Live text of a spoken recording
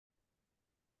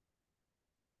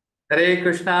Hare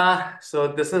Krishna. So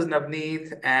this is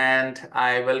Navneet, and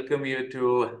I welcome you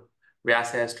to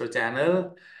Vyasa Astro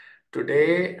channel.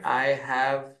 Today I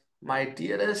have my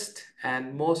dearest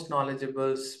and most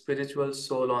knowledgeable spiritual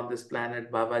soul on this planet,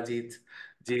 Babaji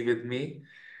ji, with me.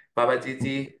 Babaji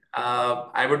ji,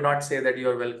 I would not say that you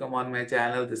are welcome on my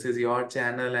channel. This is your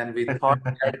channel, and we thought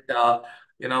that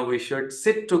we should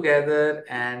sit together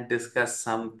and discuss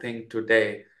something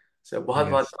today. So, बहुत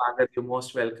बहुत Yes, स्वागत. You're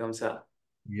most welcome, sir.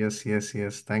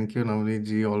 yes. Thank you, Navneet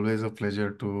ji. Always a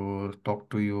pleasure to talk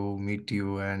to you, meet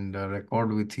you, and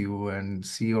record with you and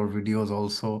see your videos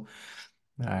also.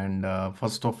 And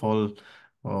first of all,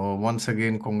 once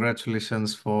again,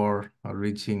 congratulations for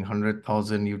reaching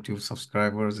 100,000 YouTube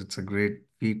subscribers. It's a great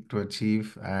feat to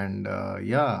achieve. And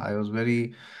yeah, I was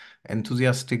very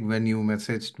enthusiastic when you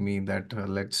messaged me that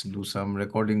let's do some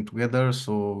recording together.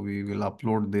 So we will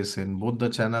upload this in both the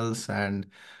channels. And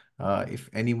if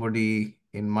anybody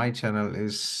in my channel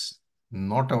is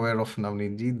not aware of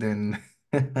Navneet, then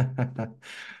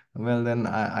well, then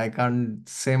I can't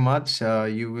say much.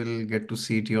 You will get to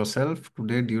see it yourself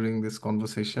today during this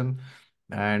conversation.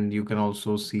 And you can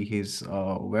also see his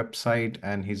website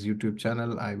and his YouTube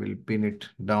channel. I will pin it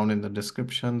down in the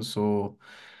description. So,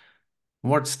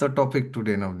 what's the topic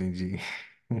today, Navneet?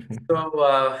 So,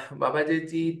 Babaji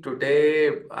ji,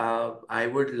 today I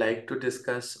would like to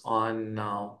discuss on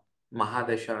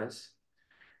Mahadashas,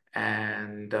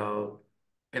 and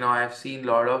I've seen a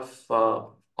lot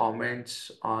of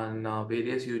comments on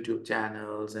various YouTube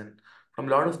channels and from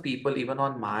a lot of people, even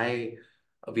on my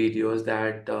videos,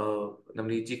 that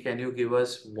Navneet ji, can you give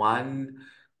us one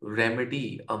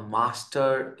remedy, a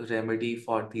master remedy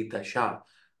for the dasha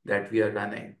that we are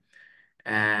running?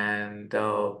 And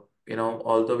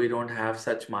although we don't have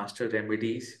such master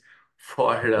remedies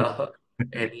for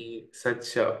any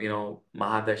such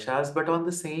mahadashas, but on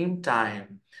the same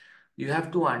time, you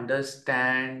have to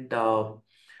understand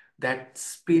that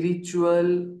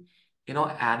spiritual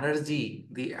energy,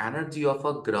 the energy of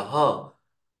a graha,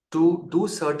 to do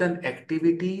certain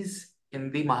activities in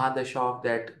the Mahadasha of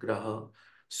that Graha,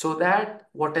 so that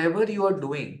whatever you are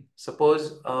doing,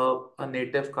 suppose a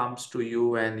native comes to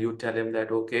you and you tell him that,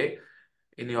 okay,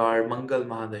 in your Mangal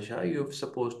Mahadasha, you're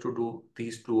supposed to do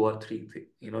these two or three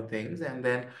things, and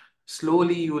then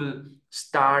slowly you will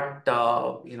start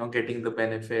getting the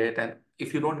benefit. And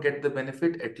if you don't get the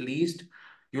benefit, at least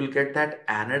you'll get that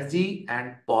energy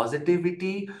and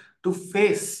positivity to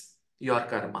face your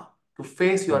karma, to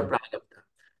face your Correct.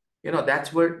 prarabdha.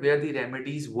 That's where the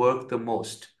remedies work the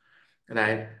most,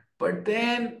 right? But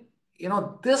then,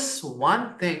 this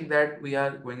one thing that we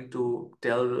are going to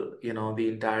tell, the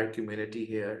entire community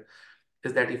here,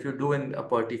 is that if you do in a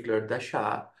particular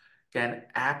dasha, can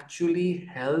actually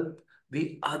help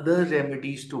the other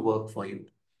remedies to work for you.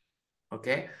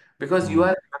 Okay, because you Mm,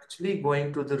 are actually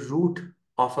going to the root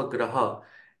of a graha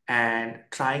and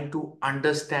trying to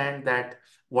understand that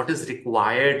what is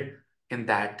required in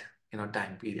that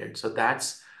time period. So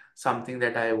that's something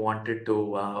that I wanted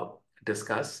to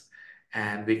discuss.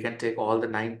 And we can take all the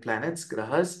nine planets,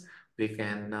 grahas. We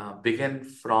can begin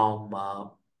from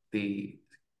the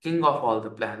king of all the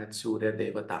planets, Surya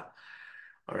Devata.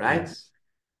 All right. yes.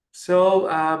 So,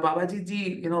 Babaji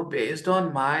ji, based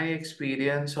on my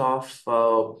experience of,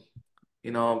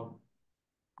 you know,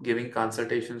 giving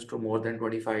consultations to more than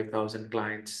 25,000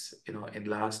 clients, in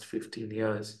last 15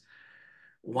 years,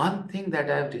 one thing that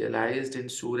I've realized in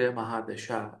Surya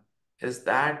Mahadasha is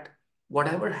that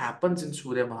whatever happens in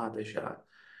Surya Mahadasha,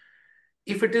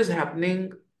 if it is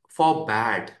happening for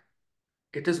bad,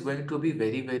 it is going to be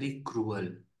very, very cruel.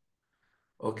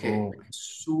 Okay. Okay.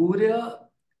 Surya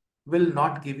will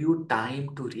not give you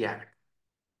time to react,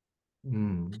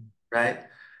 Mm, right?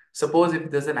 Suppose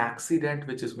if there's an accident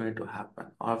which is going to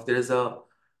happen, or if there is a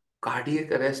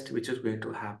cardiac arrest which is going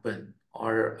to happen,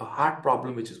 or a heart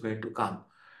problem which is going to come,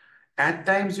 at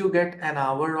times you get an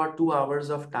hour or 2 hours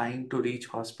of time to reach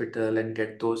hospital and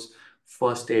get those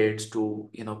first aids to,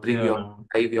 yeah.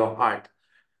 revive your heart.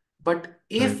 But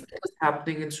if Right. it is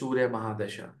happening in Surya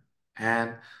Mahadasha,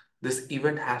 and this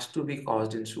event has to be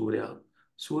caused in Surya,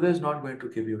 Surya is not going to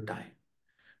give you time.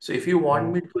 So if you want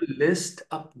Oh, me to list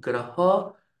a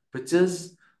graha, which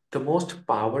is the most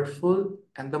powerful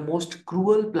and the most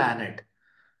cruel planet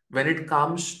when it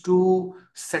comes to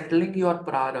settling your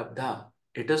prarabdha,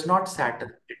 it is not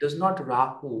Saturn, it is not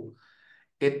Rahu,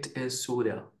 it is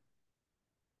Surya.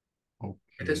 It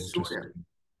okay. is Surya, Interesting.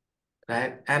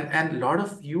 right? And a lot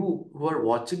of you who are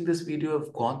watching this video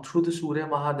have gone through the Surya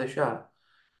Mahadasha,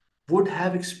 would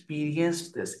have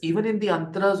experienced this, even in the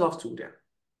antras of Surya.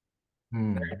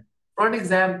 Hmm. For an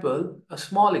example, a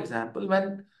small example,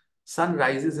 when sun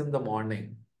rises in the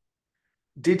morning,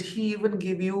 did he even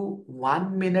give you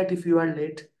 1 minute if you are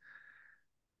late?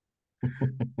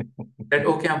 That,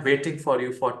 okay, I'm waiting for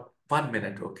you for 1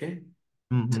 minute, okay?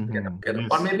 Just get up, get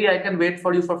up. Or Yes. maybe I can wait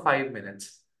for you for 5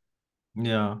 minutes.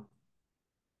 Yeah.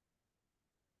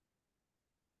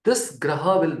 This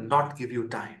graha will not give you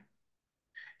time.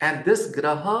 And this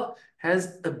graha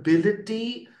has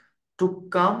ability to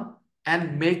come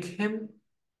and make him,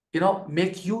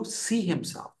 make you see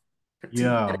himself. It's a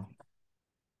very Yeah.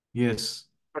 Yes.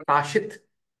 prakashit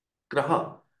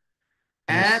graha.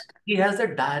 And Yes. he has a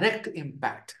direct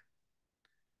impact.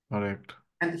 Correct.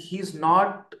 And he's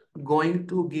not going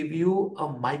to give you a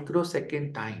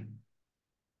microsecond time.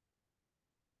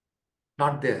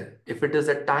 Not there. If it is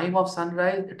a time of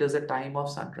sunrise, it is a time of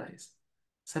sunrise.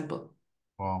 Simple.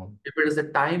 Wow. If it is a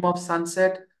time of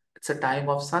sunset, it's a time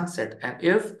of sunset. And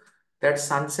if that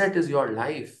sunset is your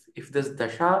life, if this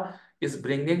dasha is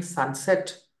bringing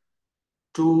sunset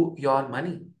to your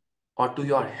money or to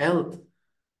your health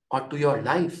or to your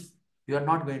life, you are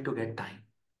not going to get time.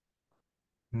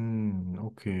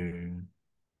 Okay.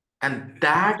 And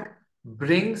that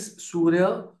brings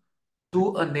Surya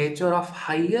to a nature of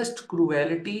highest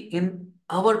cruelty in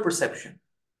our perception.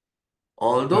 Correct.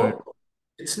 Although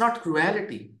it's not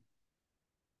cruelty,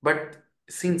 but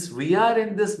since we are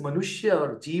in this Manushya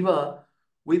or Jiva,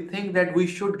 we think that we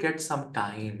should get some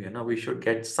time, we should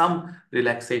get some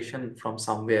relaxation from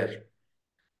somewhere.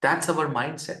 That's our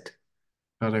mindset,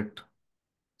 Correct.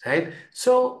 right?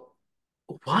 So,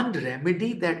 one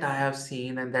remedy that I have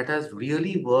seen and that has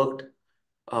really worked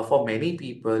for many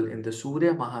people in the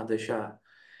Surya Mahadasha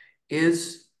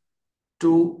is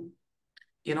to,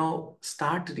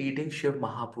 start reading Shiv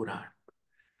Mahapuran.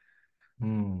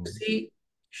 Hmm. See,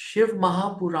 Shiv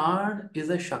Mahapuran is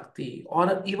a Shakti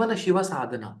or even a Shiva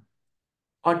sadhana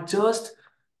or just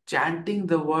chanting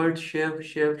the word Shiv,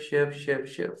 Shiv, Shiv, Shiv,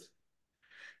 Shiv.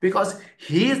 Because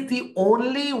he is the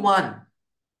only one,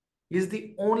 he is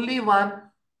the only one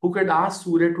who could ask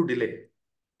Surya to delay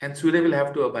and Surya will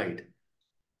have to abide.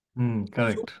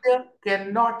 Correct. Surya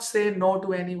cannot say no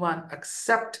to anyone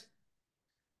except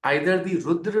either the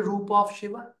Rudra Rupa of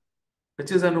Shiva,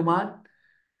 which is Hanuman,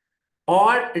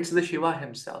 or it's the Shiva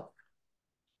himself.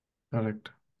 Correct.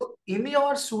 So in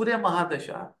your Surya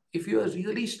Mahadasha, if you are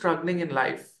really struggling in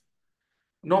life,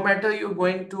 no matter you're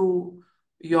going to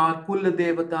your Kul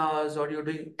Devatas or you're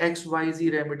doing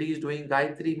XYZ remedies, doing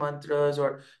Gayatri mantras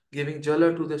or giving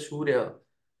Jala to the Surya,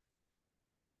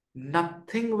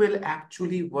 nothing will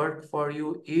actually work for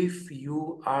you if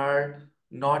you are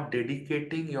not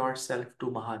dedicating yourself to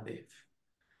Mahadev.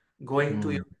 Going to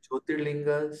Hmm. your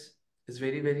Jyotirlingas is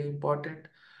very, very important.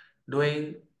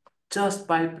 Doing just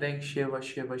by praying Shiva,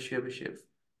 Shiva, Shiva, Shiva.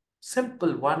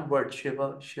 Simple one word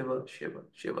Shiva, Shiva, Shiva,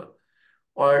 Shiva.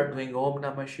 Or doing Om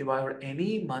Namah Shiva or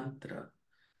any mantra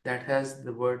that has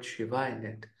the word Shiva in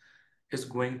it is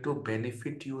going to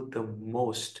benefit you the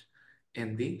most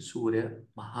in the Surya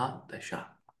Mahadasha.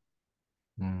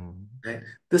 Hmm. Right?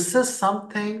 This is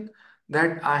something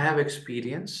that I have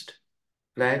experienced,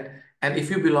 right? And if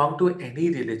you belong to any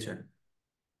religion,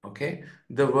 okay,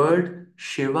 the word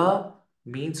Shiva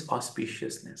means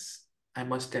auspiciousness. I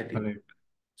must tell you. Correct.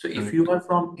 So if you Correct. are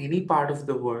from any part of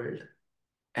the world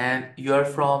and you're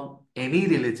from any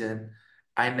religion,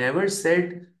 I never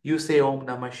said you say Om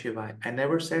Namah Shivaya. I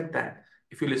never said that.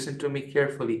 If you listen to me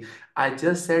carefully, I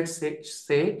just said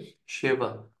say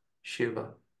Shiva,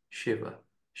 Shiva, Shiva,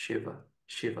 Shiva,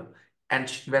 Shiva. And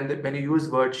when you use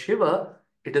word Shiva,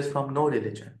 it is from no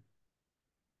religion.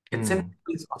 It simply Hmm.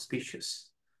 means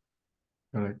auspicious.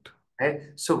 Correct. Right?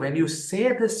 So when you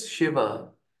say this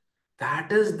Shiva,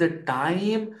 that is the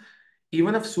time,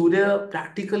 even if Surya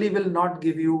practically will not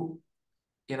give you,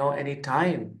 any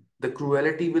time, the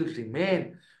cruelty will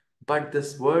remain. But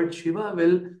this word Shiva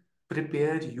will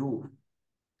prepare you,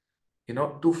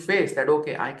 to face that,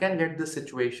 okay, I can get this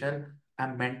situation.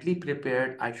 I'm mentally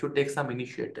prepared. I should take some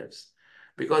initiatives.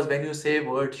 Because when you say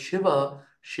word Shiva,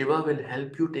 Shiva will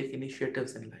help you take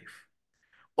initiatives in life.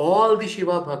 All the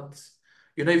Shiva Bhakts,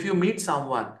 if you meet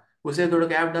someone who says,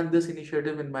 okay, I've done this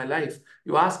initiative in my life,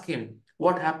 you ask him,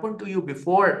 what happened to you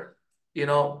before, you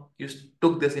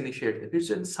took this initiative? He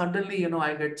said, suddenly,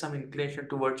 I get some inclination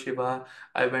towards Shiva.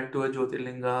 I went to a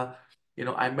Jyotirlinga,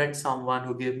 I met someone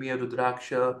who gave me a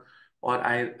Rudraksha, or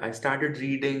I started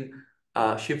reading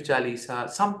Shiv Chalisa,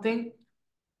 something,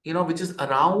 which is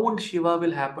around Shiva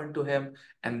will happen to him,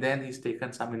 and then he's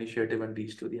taken some initiative and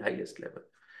reached to the highest level.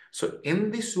 So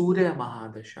in the Surya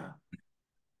Mahadasha,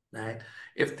 right,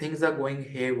 if things are going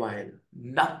haywire,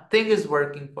 nothing is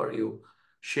working for you,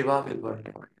 Shiva will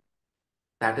work for you.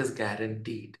 That is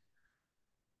guaranteed.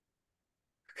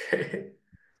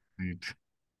 Right.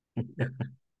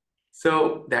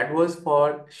 So that was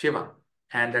for Shiva,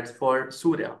 and that's for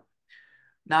Surya.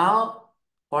 Now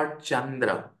for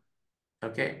Chandra,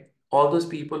 okay, all those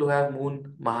people who have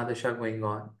moon Mahadasha going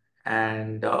on,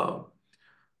 and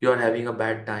you're having a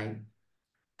bad time,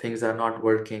 things are not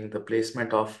working, the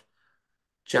placement of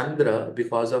Chandra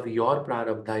because of your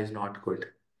prarabdha is not good,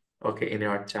 okay, in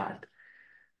your chart.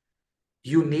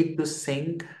 You need to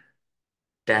sing,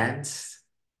 dance,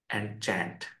 and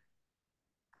chant.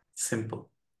 Simple.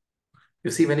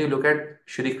 You see, when you look at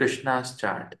Shri Krishna's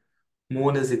chart,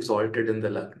 moon is exalted in the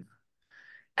Lagna,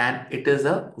 and it is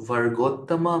a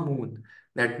Vargottama moon.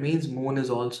 That means moon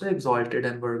is also exalted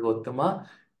and Vargottama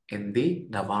in the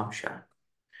Navamsha.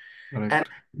 And Correct.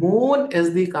 moon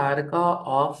is the karaka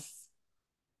of,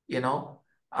 you know,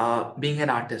 being an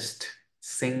artist, Mm.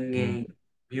 singing,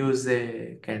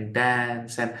 music, and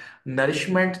dance, and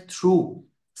nourishment through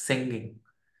singing.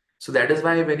 So that is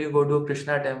why when you go to a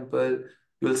Krishna temple,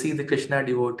 you'll see the Krishna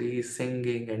devotees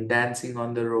singing and dancing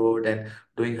on the road and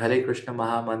doing Hare Krishna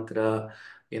Maha Mantra,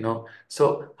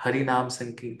 So Hari Nam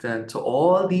Sankirtan. So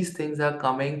all these things are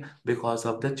coming because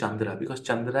of the Chandra, because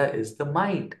Chandra is the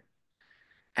mind.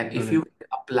 And if you Correct.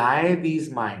 apply these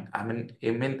mind, I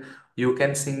mean, you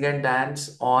can sing and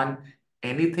dance on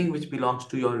anything which belongs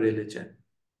to your religion.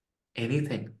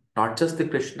 Anything, not just the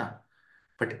Krishna,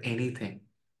 but anything.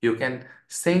 You can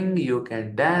sing, you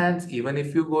can dance, even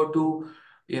if you go to,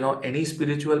 any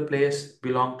spiritual place,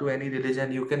 belong to any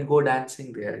religion, you can go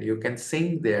dancing there, you can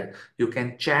sing there, you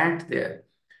can chant there.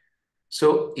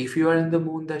 So if you are in the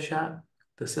moon dasha,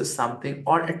 this is something,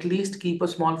 or at least keep a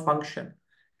small function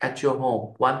at your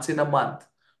home once in a month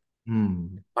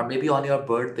Mm. or maybe on your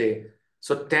birthday.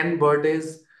 So 10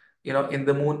 birthdays, in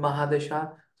the moon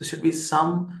Mahadasha, there should be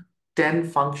some 10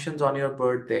 functions on your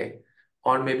birthday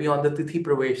or maybe on the Tithi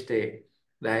Pravesh day,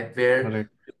 right? Where Correct.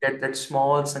 you get that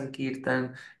small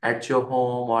Sankirtan at your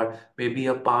home or maybe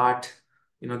a part,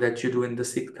 that you do in the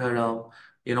Sikh Dharam,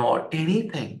 or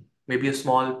anything. Maybe a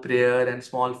small prayer and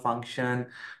small function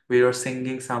where you're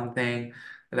singing something,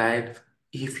 right?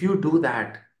 If you do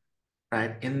that,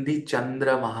 right, in the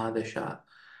Chandra Mahadasha,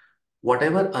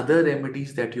 whatever other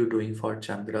remedies that you're doing for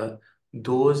Chandra,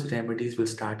 those remedies will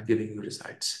start giving you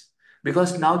results.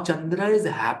 Because now Chandra is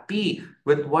happy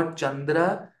with what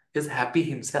Chandra is happy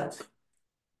himself.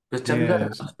 Because Chandra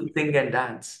Yes. loves to sing and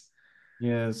dance,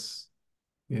 Yes.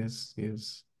 Yes.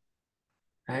 Yes.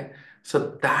 right?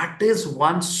 So that is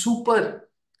one super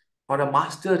or a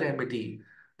master remedy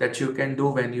that you can do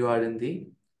when you are in the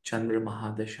Chandra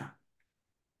Mahadasha,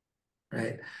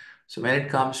 right? So when it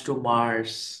comes to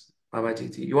Mars,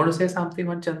 Babaji ji, you want to say something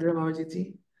on Chandra, Babaji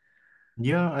ji?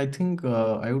 Yeah, I think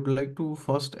I would like to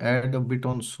first add a bit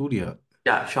on Surya.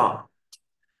 Yeah, sure.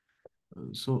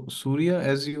 So Surya,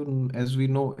 as we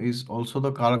know, is also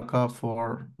the Karaka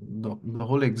for the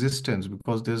whole existence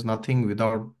because there's nothing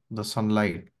without the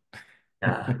sunlight.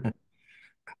 Yeah.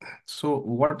 So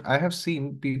what I have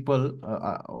seen people,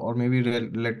 or maybe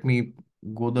let me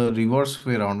go the reverse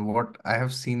way around. What I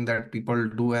have seen that people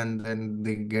do, and then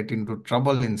they get into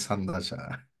trouble in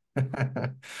Sandasha.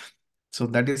 So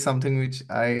that is something which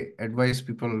I advise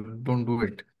people don't do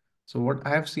it. So what I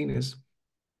have seen is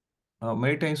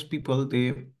many times people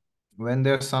they when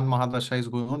their sun Mahadasha is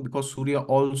going on because Surya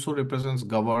also represents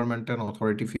government and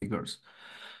authority figures.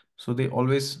 So they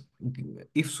always,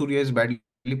 if Surya is badly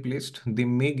placed, they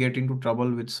may get into trouble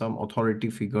with some authority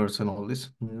figures and all this.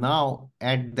 Now,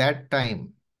 at that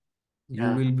time, you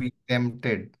Yeah, will be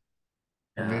tempted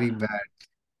yeah, very bad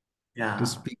to yeah,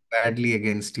 speak badly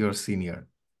against your senior.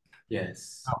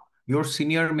 yes, Now, your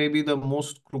senior may be the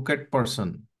most crooked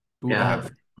person to yeah,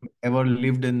 have ever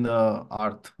lived in the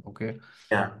earth. Okay.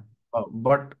 yeah.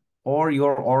 But or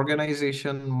your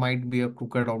organization might be a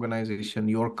crooked organization.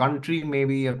 Your country may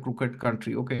be a crooked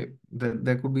country. Okay,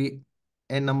 there could be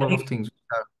a number of things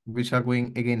which are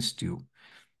going against you.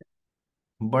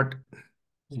 But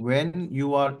when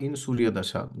you are in Surya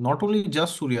Dasha, not only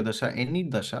just Surya Dasha, any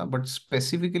Dasha, but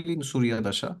specifically in Surya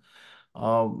Dasha,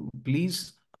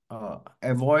 please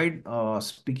avoid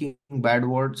speaking bad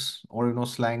words or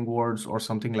slang words or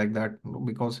something like that,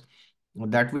 because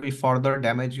that will further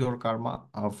damage your karma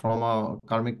from a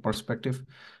karmic perspective.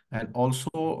 And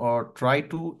also try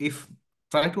to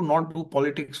not do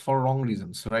politics for wrong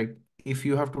reasons, right? If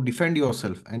you have to defend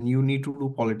yourself and you need to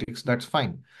do politics, that's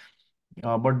fine,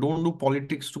 but don't do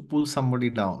politics to pull somebody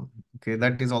down. Okay,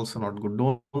 that is also not good.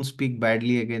 Don't speak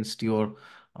badly against your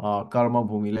karma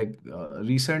bhumi. Like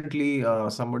recently,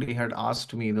 somebody had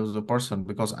asked me, there was a person,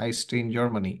 because I stay in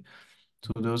Germany.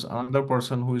 So there was another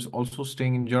person who is also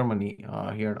staying in Germany.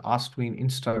 He had asked me in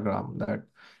Instagram that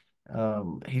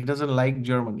he doesn't like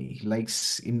Germany. He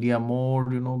likes India more,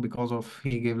 because of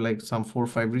he gave like some 4 or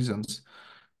 5 reasons.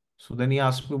 So then he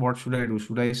asked me, what should I do?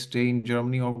 Should I stay in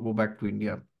Germany or go back to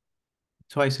India?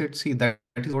 So I said, see, that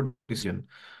is your decision.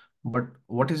 But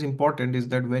what is important is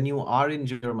that when you are in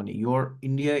Germany, your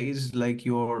India is like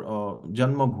your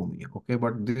Janma Bhumi, okay?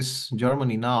 But this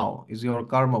Germany now is your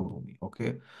Karma Bhumi,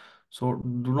 okay? So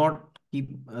do not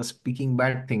keep speaking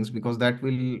bad things, because that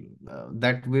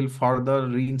will further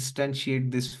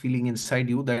reinstantiate this feeling inside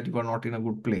you that you are not in a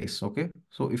good place, okay?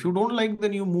 So if you don't like,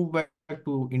 then you move back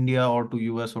to India or to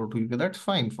US or to UK. That's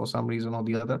fine for some reason or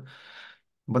the other.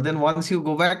 But then once you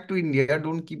go back to India,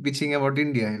 don't keep bitching about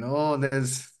India.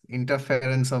 There's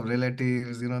interference of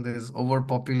relatives, there's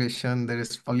overpopulation, there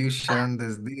is pollution,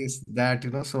 there's this, that,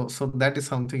 so that is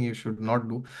something you should not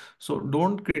do. So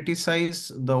don't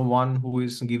criticize the one who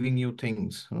is giving you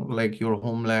things, like your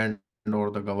homeland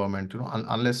or the government,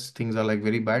 unless things are like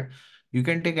very bad. You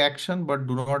can take action, but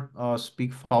do not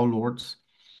speak foul words.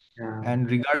 Yeah. And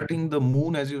regarding the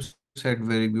moon, as you said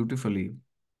very beautifully,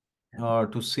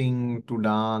 to sing, to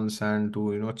dance, and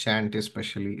to chant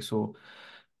especially. So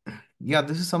yeah,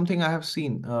 this is something I have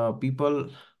seen. People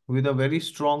with a very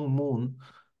strong moon,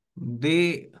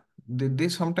 they they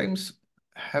sometimes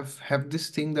have this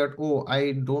thing that, oh,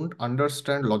 I don't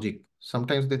understand logic.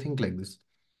 Sometimes they think like this.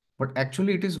 But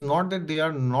actually, it is not that they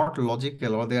are not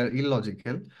logical or they are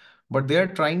illogical, but they are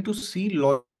trying to see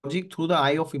logic through the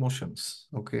eye of emotions.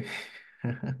 Okay.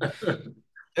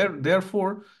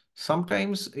 Therefore,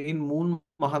 sometimes in Moon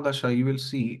Mahadasha, you will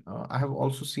see, I have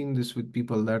also seen this with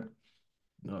people, that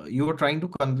you are trying to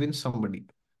convince somebody,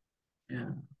 Yeah.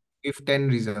 give 10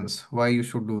 reasons why you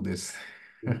should do this.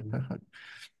 Mhm.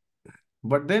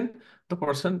 But then the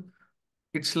person,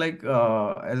 it's like,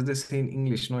 as they say in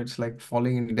English, no, it's like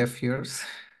falling in deaf ears.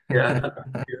 Yeah.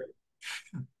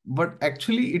 But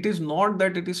actually, it is not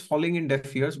that it is falling in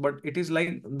deaf ears, but it is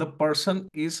like the person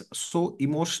is so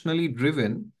emotionally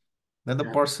driven that the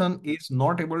Yeah. person is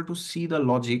not able to see the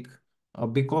logic,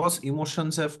 because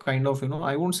emotions have kind of,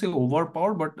 I won't say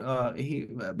overpowered, but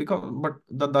but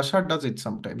the dasha does it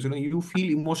sometimes. You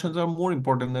feel emotions are more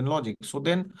important than logic. So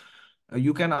then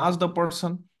you can ask the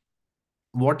person,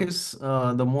 what is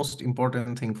the most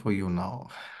important thing for you now?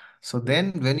 So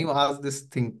then when you ask this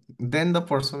thing, then the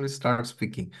person will start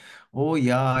speaking. Oh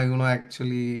yeah,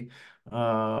 actually,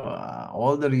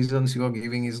 all the reasons you are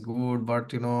giving is good,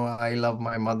 but I love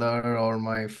my mother or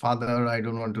my father. I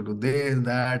don't want to do this,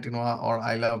 that, or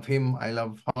I love him, I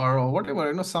love her, or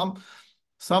whatever.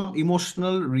 Some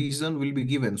emotional reason will be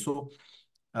given. So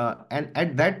and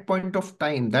at that point of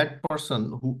time, that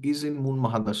person who is in Moon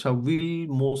Mahadasha will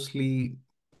mostly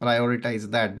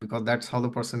prioritize that, because that's how the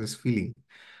person is feeling.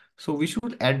 So we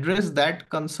should address that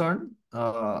concern,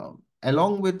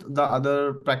 along with the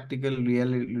other practical,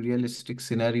 realistic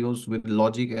scenarios with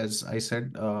logic, as I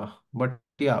said. But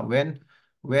yeah, when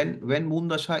Moon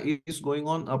Dasha is going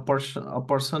on, a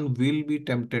person will be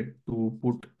tempted to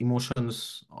put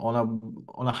emotions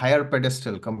on a higher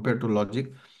pedestal compared to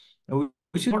logic,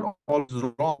 which is not always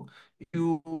wrong.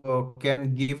 You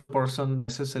can give a person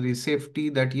the necessary safety,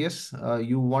 that yes,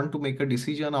 you want to make a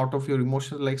decision out of your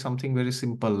emotions, like something very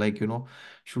simple, like,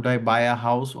 should I buy a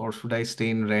house or should I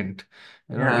stay in rent?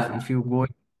 If Yeah. you go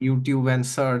YouTube and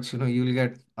search, you'll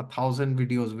get 1,000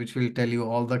 videos which will tell you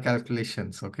all the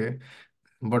calculations, okay?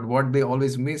 But what they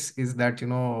always miss is that,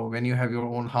 when you have your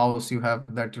own house, you have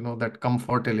that, that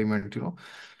comfort element,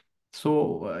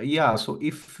 so, yeah, so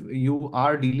if you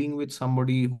are dealing with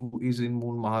somebody who is in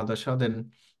Moon Mahadasha,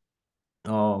 then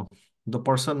uh, the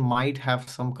person might have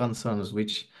some concerns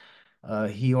which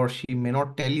he or she may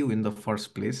not tell you in the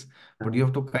first place, but you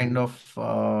have to kind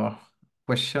of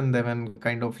question them, and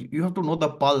kind of you have to know the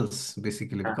pulse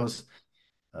basically, Yeah. because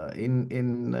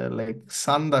in like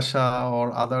Sun Dasha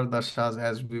or other dashas,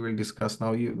 as we will discuss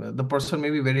now, the person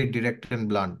may be very direct and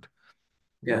blunt.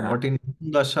 Yeah. But in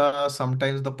Dasha,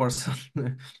 sometimes the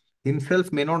person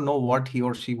himself may not know what he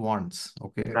or she wants.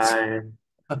 Okay. Right.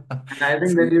 And I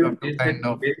think So that you have to you said kind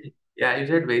of, very, yeah, you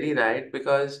said very right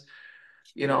because,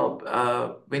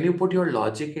 when you put your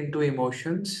logic into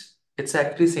emotions, it's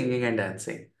actually singing and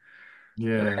dancing.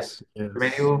 Right. yes,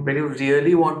 When yes, you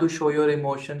really want to show your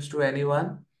emotions to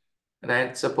anyone,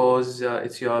 right? Suppose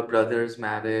it's your brother's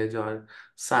marriage or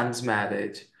son's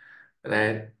marriage,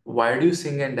 right? Why do you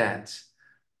sing and dance?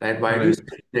 Right? Why do you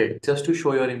correct, celebrate? Just to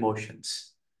show your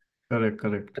emotions. correct,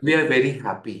 correct. We are very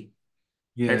happy.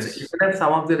 Right? So Yes, even if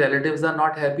some of the relatives are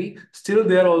not happy, still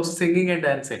they are also singing and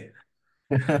dancing.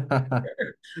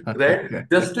 right?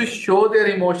 Just to show their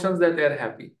emotions that they're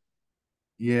happy,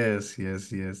 Yes,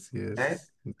 yes, yes, right?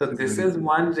 yes. This So is this very is true.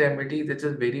 one remedy which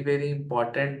is very, very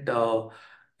important,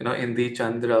 in the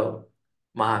Chandra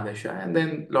Mahadasha, and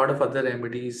then a lot of other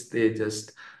remedies they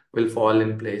just will fall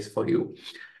in place for you.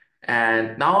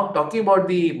 And now talking about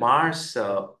the Mars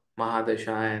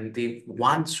Mahadasha, and the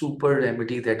one super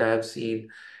remedy that I have seen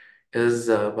is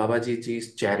Babaji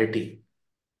Ji's charity.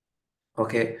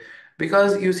 Okay,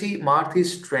 because you see, Mars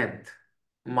is strength.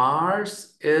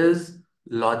 Mars is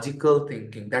logical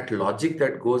thinking. That logic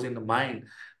that goes in the mind,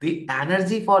 the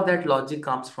energy for that logic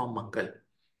comes from Mangal.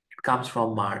 It comes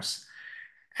from Mars.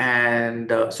 And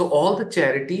so all the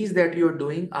charities that you're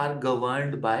doing are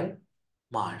governed by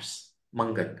Mars,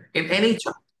 Mangal, in any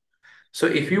chart. So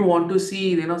if you want to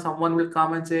see, someone will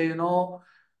come and say,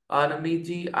 Navneet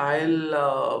ji,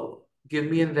 I'll give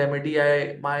me a remedy.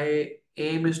 My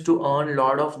aim is to earn a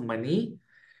lot of money,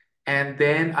 and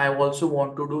then I also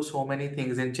want to do so many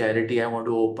things in charity. I want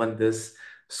to open this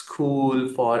school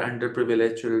for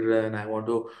underprivileged children. I want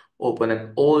to open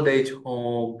an old age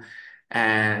home.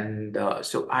 And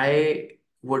so I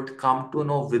would come to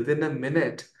know within a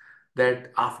minute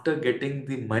that after getting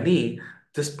the money,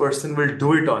 this person will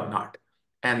do it or not.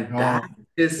 And that Okay.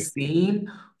 is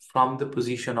seen from the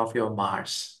position of your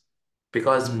Mars.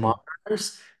 Because Mm,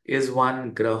 Mars is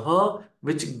one graha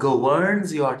which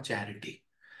governs your charity.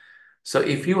 So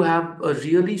if you have a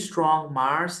really strong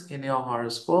Mars in your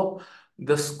horoscope,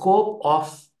 the scope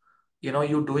of you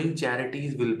doing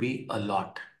charities will be a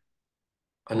lot,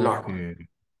 okay.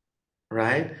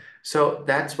 right? So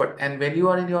that's what, and when you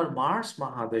are in your Mars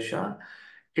Mahadasha,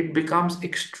 it becomes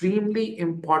extremely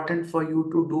important for you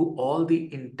to do all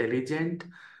the intelligent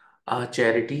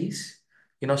charities.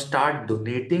 Start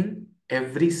donating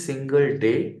every single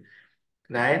day,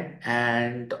 right?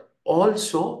 And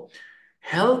also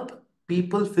help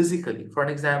people physically. For an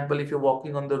example, if you're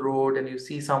walking on the road and you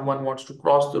see someone wants to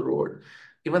cross the road,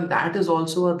 even that is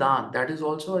also a dan, that is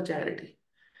also a charity,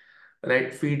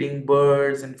 right? Feeding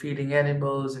birds and feeding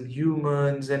animals and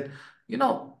humans, and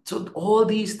so all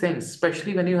these things,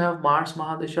 especially when you have Mars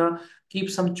Mahadasha, keep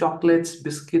some chocolates,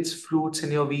 biscuits, fruits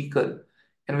in your vehicle.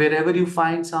 And wherever you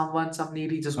find someone, some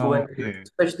needy, just go and give it. Okay.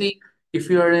 Especially if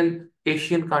you are in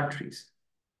Asian countries,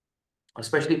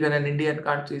 especially if you're in Indian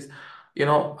countries.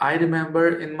 I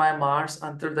remember in my Mars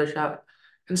Antardasha,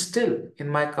 and still in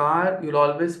my car, you'll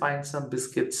always find some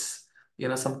biscuits,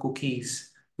 some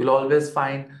cookies. You'll always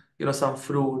find, some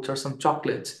fruits or some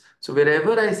chocolates. So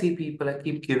wherever I see people, I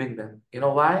keep giving them. You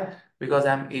know why? Because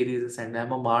I'm Aries ascendant,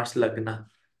 I'm a Mars Lagna.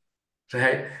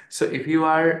 Right. So if you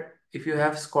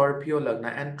have Scorpio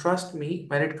Lagna, and trust me,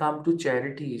 when it comes to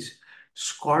charities,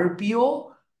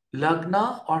 Scorpio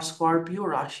Lagna or Scorpio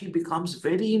Rashi becomes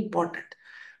very important.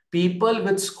 People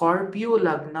with Scorpio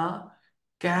Lagna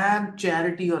can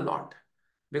charity a lot,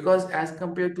 because as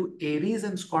compared to Aries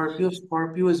and Scorpio,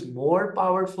 Scorpio is more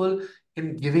powerful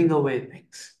in giving away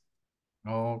things.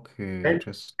 Okay. Right?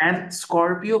 Interesting. And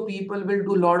Scorpio people will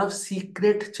do a lot of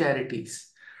secret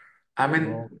charities. I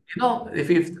mean, Oh, if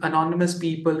anonymous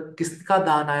people, किसका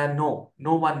दान आया? No,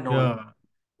 no one knows. yeah.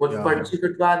 वो Yeah. पर्ची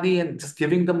कटवा दी and just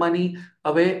giving the money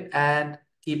away and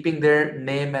keeping their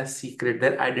name as secret,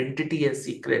 their identity as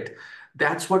secret.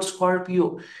 That's what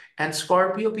Scorpio. And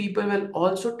Scorpio people will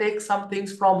also take some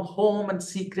things from home and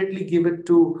secretly give it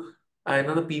to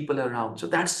the people around. So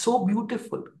that's so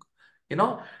beautiful. You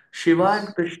know, Shiva and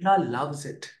Yes. Krishna loves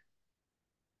it.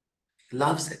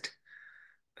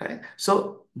 Right?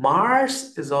 So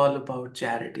Mars is all about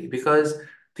charity, because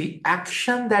the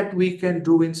action that we can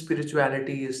do in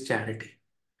spirituality is charity.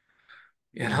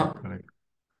 You Yeah, know? correct.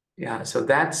 Yeah, so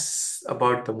that's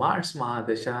about the Mars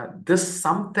Mahadasha. This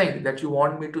something that you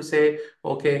want me to say,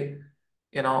 okay,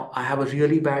 I have a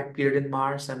really bad period in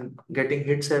Mars. I'm getting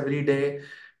hits every day.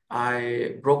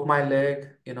 I broke my leg,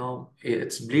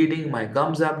 it's bleeding, my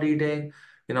gums are bleeding,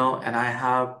 and I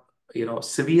have,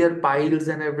 severe piles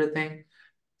and everything.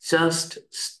 Just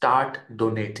start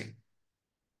donating.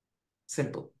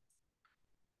 Simple.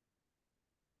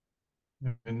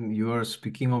 When you are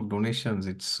speaking of donations,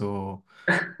 it's so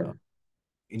uh,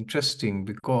 interesting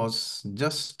because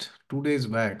just 2 days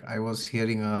back, I was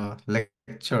hearing a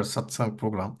lecture, satsang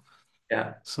program.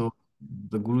 Yeah, So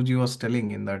the Guruji was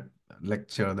telling in that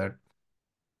lecture that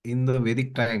in the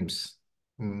Vedic times,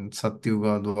 in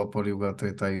Satyuga, Dwapar Yuga,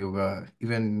 Treta Yuga,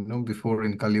 even before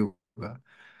in Kali Yuga,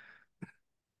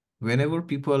 whenever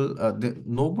people,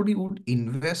 nobody would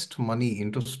invest money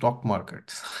into stock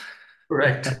markets.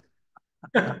 right.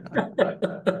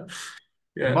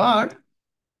 Yeah, But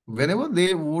whenever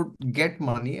they would get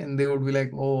money and they would be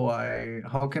like, oh,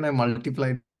 how can I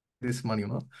multiply this money,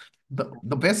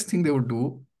 the best thing they would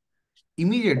do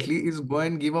immediately is go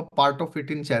and give a part of it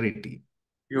in charity,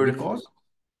 Beautiful.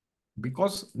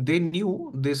 because they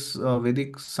knew this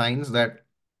Vedic science that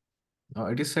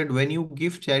it is said when you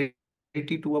give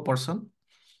charity to a person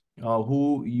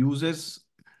who uses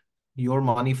your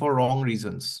money for wrong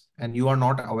reasons and you are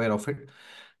not aware of it,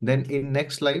 then in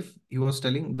next life, he was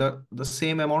telling, the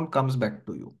same amount comes back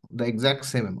to you, the exact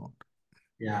same amount.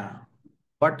 Yeah.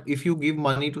 But if you give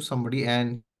money to somebody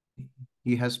and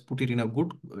he has put it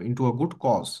into a good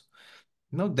cause,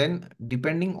 then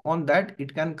depending on that,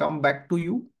 it can come back to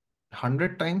you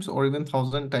 100 times or even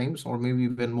 1,000 times or maybe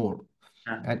even more.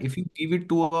 Yeah. And if you give it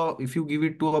to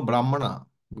a Brahmana,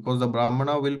 because the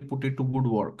Brahmana will put it to good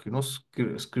work,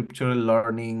 scriptural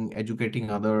learning, educating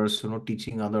others,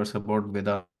 teaching others about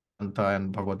Vedanta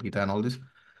and Bhagavad Gita and all this,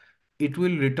 it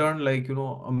will return like,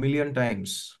 1,000,000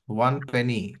 times. One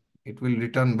penny, it will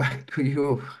return back to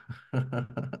you.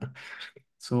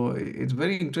 So it's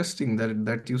very interesting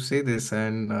that you say this,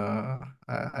 and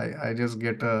I just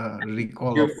get a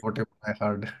recall of You've whatever I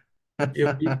heard.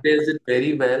 you've phrased it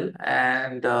very well,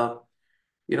 and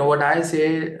what I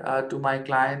say to my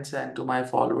clients and to my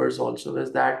followers also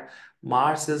is that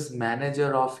Mars is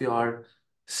manager of your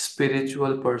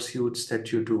spiritual pursuits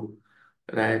that you do,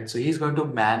 right? So he's going to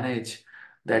manage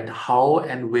that how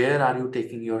and where are you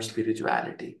taking your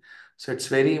spirituality. So it's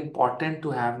very important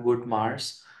to have good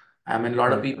Mars. I mean, a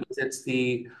lot of Correct. people say it's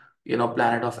the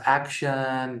planet of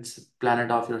action, it's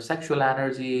planet of your sexual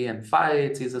energy and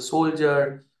fights. He's a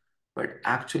soldier, but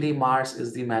actually Mars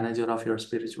is the manager of your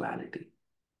spirituality.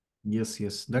 Yes,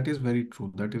 yes, that is very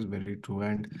true. That is very true.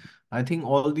 And I think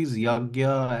all these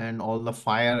yagya and all the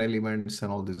fire elements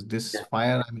and all this Yeah.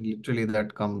 fire, I mean, literally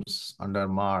that comes under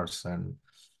Mars. And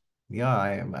yeah,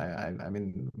 I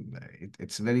mean,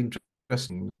 it's very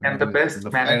interesting. I And the mean, the best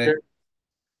fire. manager,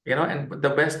 and the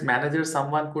best manager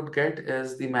someone could get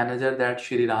is the manager that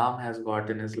Shri Ram has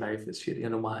got in his life is Shri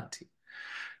Hanumanji.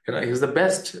 He's the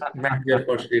best manager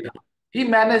for Shri Ram. He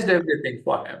managed everything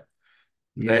for him,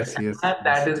 right? Yes, yes, And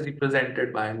that yes. is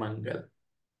represented by Mangal.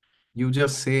 You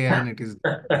just say and it is.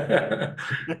 Right.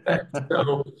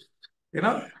 So, you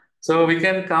know, so we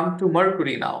can come to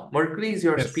Mercury now. Mercury is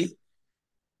your speed.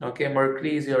 Yes. Okay,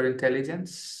 Mercury is your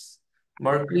intelligence.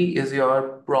 Mercury is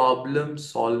your problem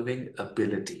solving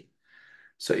ability.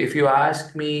 So if you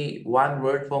ask me one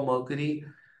word for Mercury,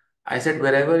 I said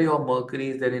wherever your Mercury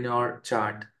is there in your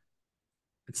chart,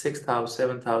 in sixth house,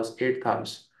 seventh house, eighth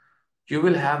house, you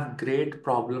will have great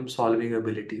problem solving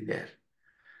ability there.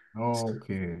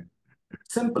 Okay.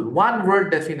 Simple, one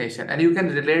word definition, and you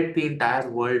can relate the entire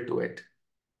world to it.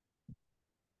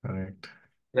 Correct.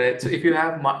 Right. So if you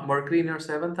have Mercury in your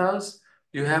seventh house,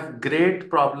 you have great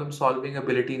problem solving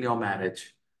ability in your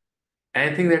marriage.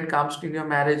 Anything that comes in your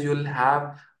marriage, you'll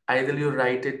have either you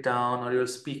write it down or you'll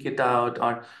speak it out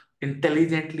or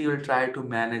intelligently you'll try to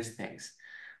manage things.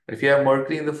 But if you have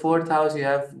Mercury in the fourth house, you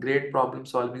have great problem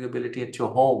solving ability at your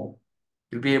home.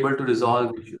 You'll be able to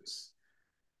resolve issues.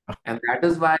 And that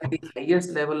is why the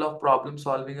highest level of problem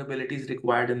solving ability is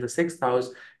required in the sixth house,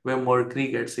 where Mercury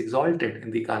gets exalted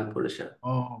in the Kalpurusha.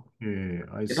 Okay,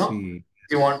 I If see.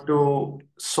 you Yes. want to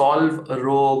solve a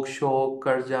rog, shok,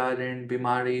 karja, rin,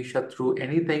 bimari, shatru,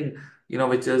 anything,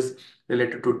 which is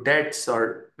related to debts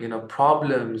or,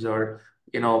 problems or,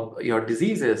 your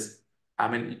diseases. I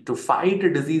mean, to fight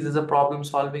a disease is a problem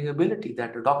solving ability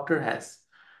that a doctor has,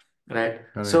 right?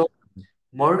 Correct. So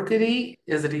Mercury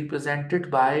is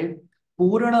represented by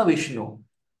Purana Vishnu,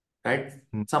 right?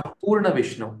 Hmm. Some Purana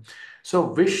Vishnu.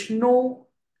 So Vishnu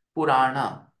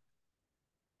Purana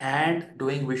and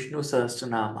doing Vishnu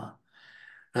Sahasranama,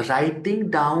 writing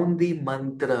down the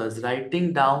mantras,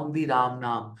 writing down the Ram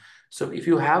Nam. So if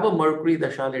you have a Mercury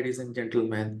Dasha, ladies and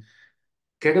gentlemen,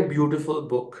 get a beautiful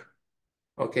book,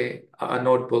 okay, a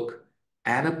notebook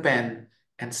and a pen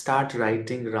and start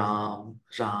writing Ram,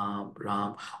 Ram,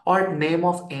 Ram, or name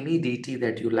of any deity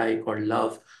that you like or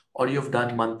love, or you've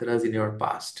done mantras in your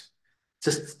past.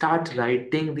 Just start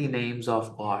writing the names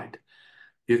of God.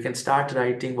 You can start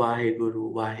writing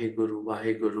Vaheguru, Vaheguru,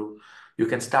 Vaheguru. You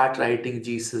can start writing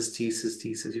Jesus, Jesus,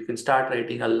 Jesus. You can start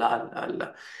writing Allah, Allah,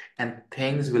 Allah. And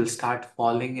things will start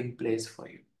falling in place for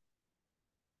you.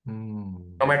 No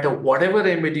Hmm. matter whatever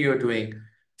remedy you're doing,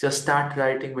 just start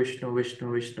writing Vishnu,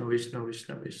 Vishnu, Vishnu, Vishnu,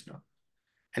 Vishnu, Vishnu.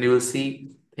 And you will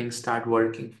see things start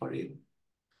working for you.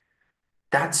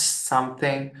 That's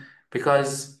something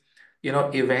because,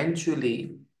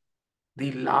 eventually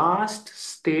the last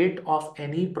state of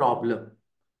any problem,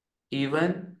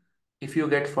 even if you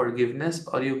get forgiveness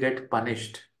or you get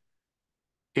punished.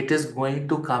 it is going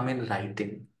to come in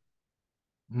writing.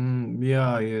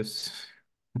 Yeah, yes.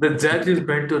 The judge is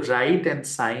going to write and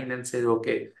sign and say,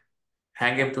 okay,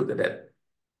 hang him to the death.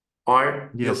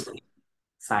 Or you're Yes. free.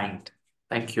 Signed.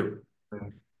 Thank you.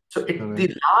 Correct. So the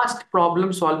Correct. last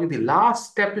problem solving, the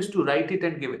last step is to write it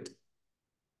and give it.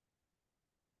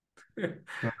 So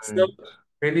Correct.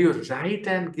 when you write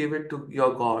and give it to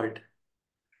your God,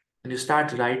 when you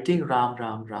start writing Ram,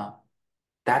 Ram, Ram,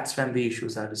 that's when the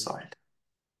issues are resolved.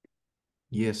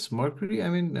 Yes, Mercury, I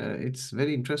mean, it's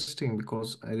very interesting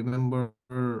because I remember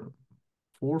 4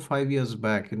 or 5 years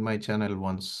back in my channel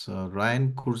once,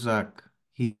 Ryan Kurzak,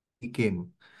 he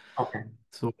came. Okay.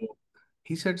 So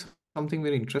he said something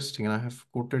very interesting, and I have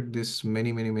quoted this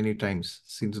many, many, many times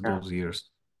since Yeah. those years.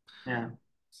 Yeah.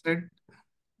 Said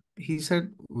he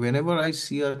said, whenever I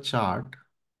see a chart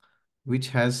which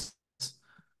has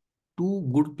two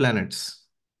good planets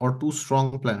or two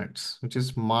strong planets, which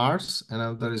is Mars and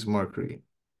another is Mercury,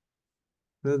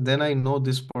 then I know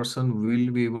this person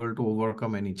will be able to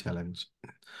overcome any challenge.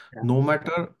 Yeah. No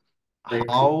matter Very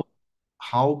true. how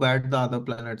how bad the other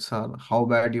planets are, how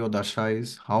bad your dasha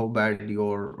is, how bad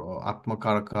your Atma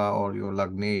Karaka or your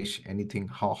Lagnesh, anything,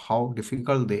 how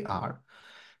difficult they are.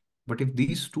 But if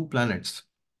these two planets,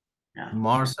 Yeah.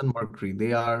 Mars and Mercury,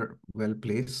 they are well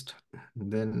placed,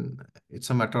 then it's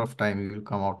a matter of time you will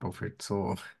come out of it.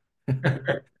 So,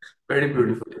 Very and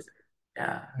beautiful.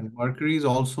 Yeah. and Mercury is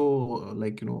also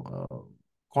like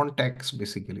contacts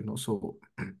basically, so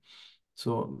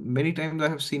so many times I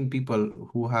have seen people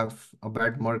who have a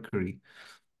bad Mercury.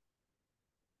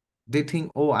 They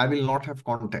think, oh, I will not have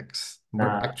contacts, but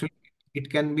Yeah. actually it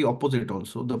can be opposite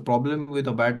also. The problem with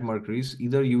a bad Mercury is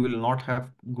either you will not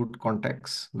have good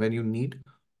contacts when you need,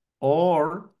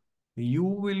 or you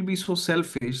will be so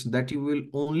selfish that you will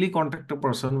only contact a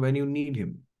person when you need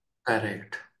him.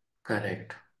 Correct.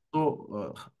 Correct.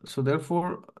 So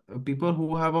therefore, people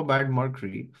who have a bad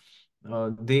Mercury,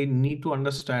 they need to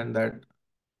understand that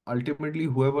ultimately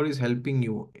whoever is helping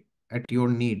you at your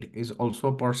need is also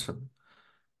a person.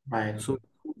 Right. So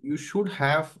you should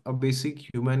have a basic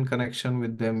human connection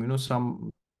with them. Some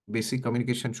basic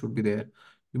communication should be there.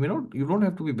 You don't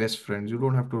have to be best friends. You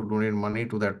don't have to donate money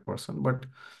to that person. But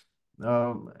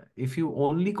if you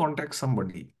only contact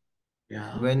somebody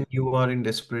Yeah. when you are in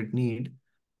desperate need,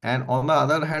 and on the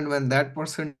other hand, when that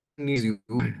person needs you,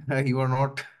 you are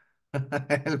not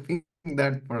helping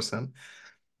that person,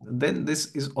 then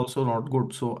this is also not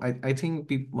good. So I think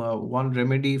one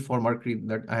remedy for Mercury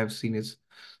that I have seen is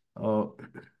uh,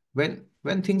 when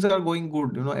things are going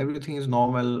good, everything is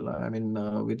normal. I mean,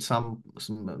 with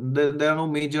there are no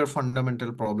major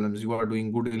fundamental problems. You are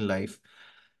doing good in life.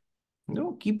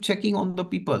 Keep checking on the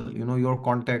people, your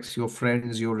contacts, your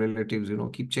friends, your relatives.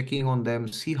 Keep checking on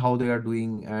them, see how they are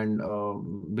doing, and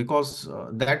because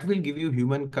that will give you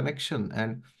human connection.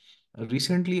 And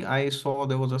recently, I saw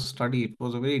there was a study. It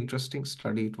was a very interesting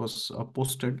study. It was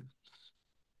posted.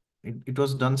 It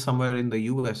was done somewhere in the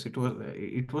US. It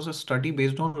was a study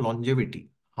based on longevity,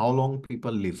 how long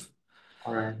people live.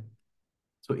 All right.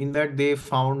 So in that they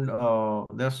found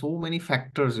there are so many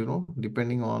factors,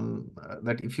 depending on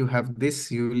that if you have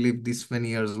this, you will live this many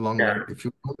years Yeah. longer. If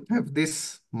you don't have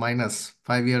this, minus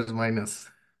 5 years minus.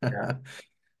 Yeah.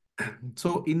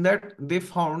 So in that they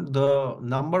found the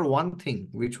number one thing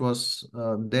which was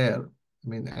there. I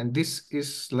mean, and this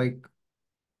is like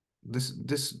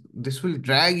this will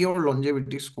drag your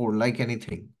longevity score like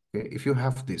anything. Okay, if you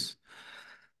have this,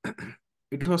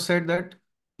 it was said that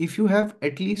if you have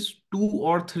at least two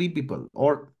or three people,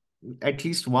 or at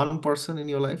least one person in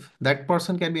your life, that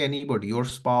person can be anybody, your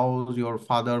spouse, your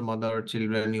father, mother,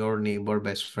 children, your neighbor,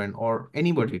 best friend, or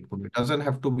anybody. It doesn't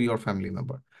have to be your family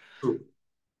member, True.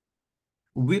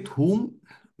 with whom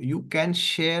you can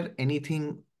share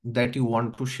anything that you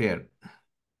want to share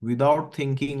without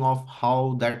thinking of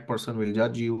how that person will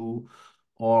judge you,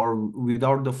 or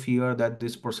without the fear that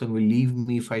this person will leave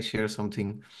me if I share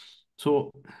something.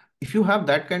 So if you have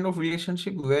that kind of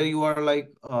relationship where you are like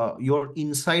your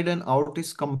inside and out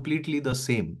is completely the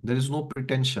same, there is no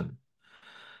pretension,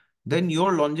 then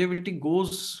your longevity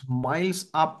goes miles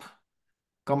up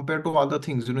compared to other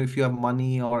things. If you have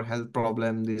money or health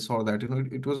problem, this or that,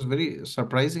 it was very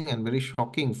surprising and very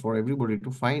shocking for everybody to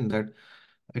find that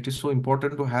it is so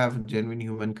important to have genuine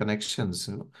human connections.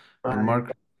 And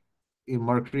Right.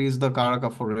 Mercury is the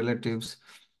karaka for relatives.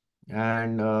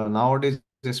 And nowadays,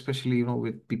 especially,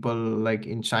 with people like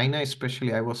in China,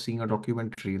 especially, I was seeing a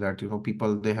documentary that,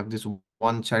 people, they have this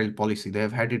one child policy. They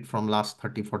have had it from last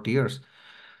 30, 40 years.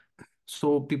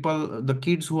 So people, the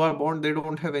kids who are born, they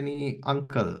don't have any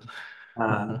uncle.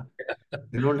 Uh,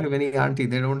 They don't have any auntie,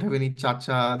 they don't have any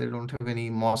chacha, they don't have any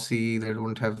mossy, they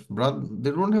don't have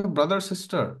brother,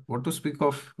 sister. What to speak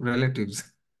of relatives?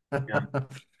 yeah.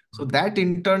 So that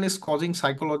in turn is causing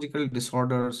psychological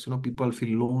disorders. People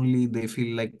feel lonely, they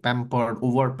feel like pampered,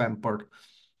 over pampered.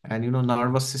 And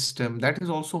nervous system, that is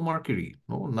also Mercury,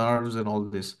 no nerves and all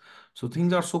this. So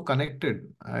things are so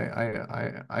connected.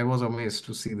 I was amazed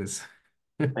to see this.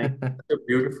 Thank you. Such a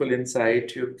beautiful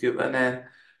insight you've given. And,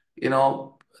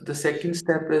 the second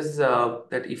step is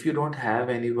that if you don't have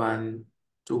anyone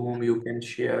to whom you can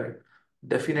share,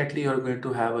 definitely you're going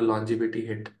to have a longevity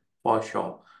hit for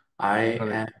sure. I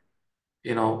Correct.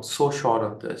 am, so sure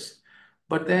of this.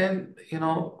 But then,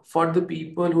 for the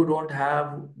people who don't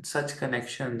have such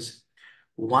connections,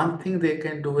 one thing they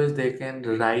can do is they can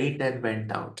write and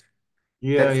vent out.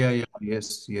 Yeah, That's yeah, yeah.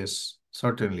 Yes, yes.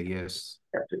 Certainly, yes.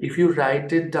 if you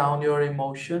write it down your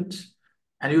emotions,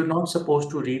 and you're not supposed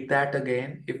to read that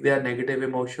again, if they are negative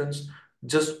emotions,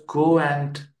 just go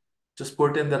and just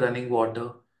put in the running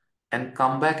water and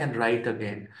come back and write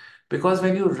again. Because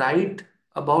when you write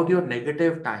about your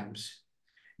negative times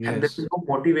and there is Yes. no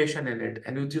motivation in it,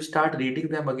 and you just start reading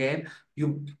them again,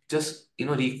 you just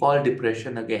recall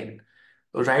depression again.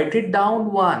 Write it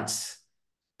down once.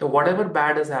 So whatever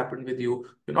bad has happened with you,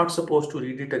 you're not supposed to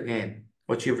read it again,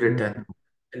 what you've written. Mm,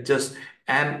 And just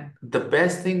and the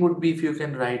best thing would be if you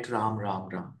can write Ram Ram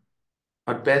Ram.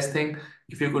 Or best thing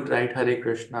if you could write Hare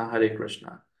Krishna Hare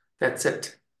Krishna. That's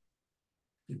it.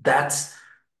 That's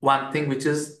one thing which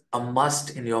is a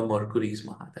must in your Mercury's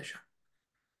Mahadasha.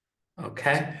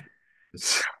 Okay.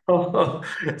 yes.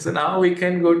 So now we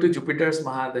can go to Jupiter's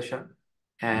Mahadasha.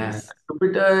 And Yes.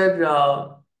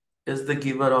 Jupiter is the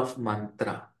giver of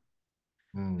mantra.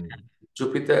 Mm,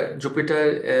 Jupiter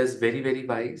is very, very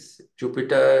wise.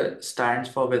 Jupiter stands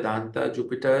for Vedanta.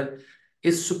 Jupiter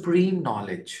is supreme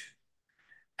knowledge.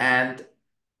 And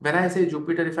when I say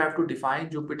Jupiter, if I have to define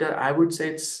Jupiter, I would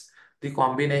say it's the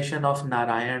combination of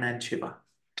Narayan and Shiva.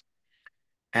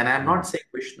 And I'm mm, not saying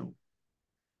Vishnu.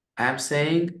 I'm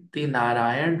saying the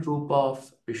Narayan Rupa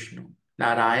of Vishnu.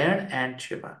 Narayan and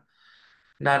Shiva.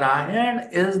 Narayan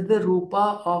is the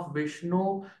Rupa of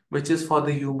Vishnu, which is for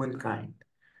the humankind,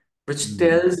 which mm,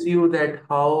 tells you that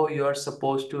how you're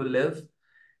supposed to live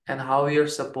and how you're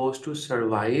supposed to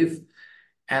survive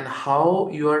and how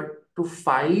you're to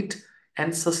fight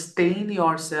and sustain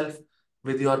yourself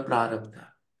with your prarabdha,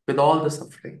 with all the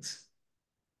sufferings.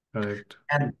 correct.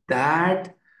 And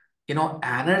that,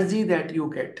 energy that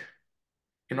you get,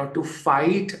 to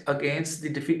fight against the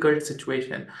difficult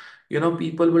situation.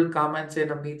 People will come and say,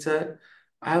 Navneet sir,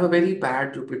 I have a very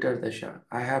bad Jupiter Dasha.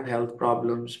 I have health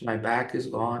problems. My back is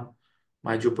gone.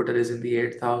 My Jupiter is in the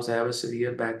eighth house. I have a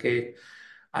severe backache.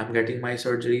 I'm getting my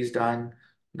surgeries done.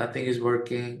 Nothing is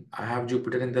working. I have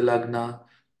Jupiter in the Lagna.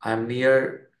 I'm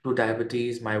near to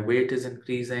diabetes. My weight is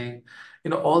increasing.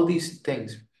 All these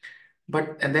things.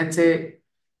 And then say,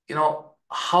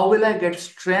 how will I get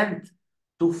strength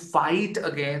to fight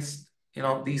against,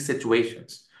 these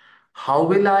situations? How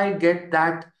will I get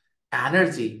that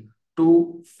energy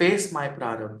to face my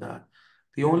prarabdha?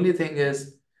 The only thing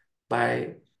is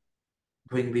by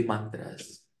doing the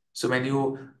mantras. So when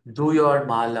you do your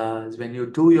malas, when you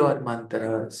do your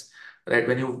mantras, right,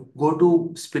 when you go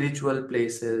to spiritual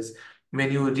places,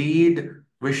 when you read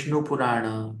Vishnu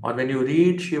Purana or when you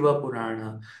read Shiva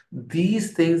Purana,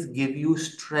 these things give you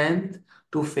strength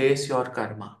to face your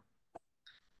karma.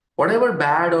 Whatever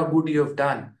bad or good you have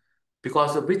done,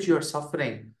 because of which you're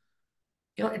suffering,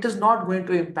 it is not going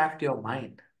to impact your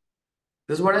mind.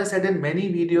 This is what I said in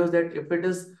many videos that if it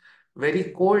is very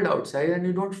cold outside and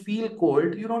you don't feel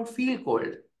cold, you don't feel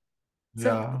cold.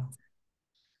 Simple, Yeah.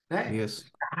 right? Yes.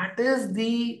 That is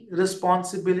the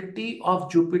responsibility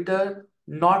of Jupiter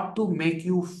not to make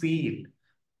you feel,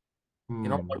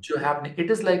 Mm, what you have.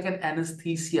 It is like an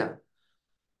anesthesia.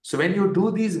 So when you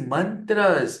do these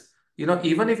mantras,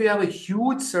 even if you have a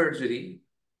huge surgery,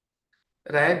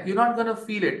 right? You're not gonna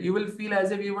feel it. You will feel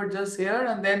as if you were just here,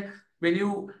 and then when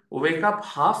you wake up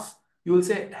half, you will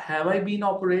say, "Have I been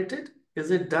operated? Is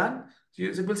it done?" So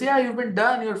you will say, "Yeah, you've been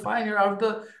done. You're fine. You're out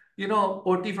the,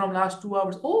 OT from last 2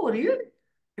 hours." Oh, really?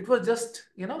 It was just,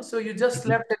 so you just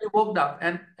slept and you woke up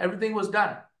and everything was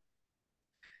done.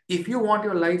 If you want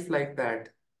your life like that,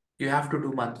 you have to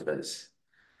do mantras.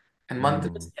 And mm,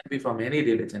 mantras can be from any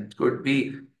religion. It could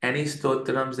be any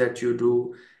stotrams that you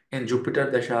do in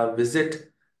Jupiter Dasha,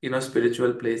 visit,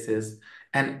 spiritual places.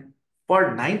 And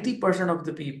for 90% of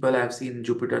the people I've seen in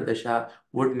Jupiter Dasha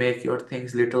would make your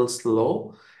things little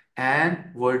slow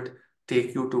and would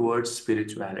take you towards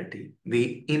spirituality.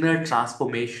 The inner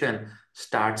transformation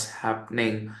starts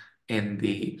happening in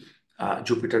the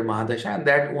Jupiter Mahadasha, and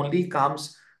that only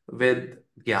comes with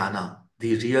jnana,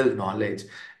 the real knowledge.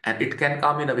 And it can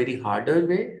come in a very harder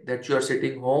way, that you are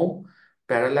sitting home,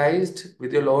 paralyzed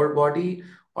with your lower body,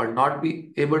 or not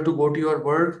be able to go to your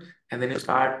work, and then you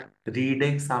start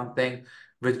reading something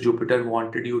which Jupiter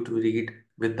wanted you to read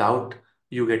without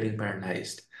you getting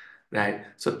paralyzed, right?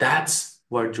 So that's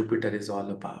what Jupiter is all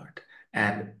about.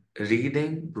 And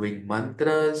reading, doing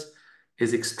mantras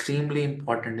is extremely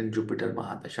important in Jupiter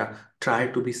Mahadasha. Try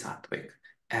to be sattvic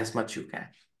as much you can.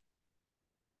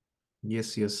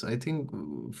 Yes, yes. I think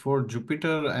for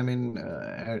Jupiter, I mean,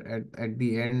 at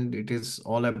the end, it is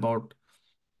all about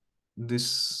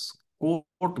this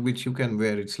coat which you can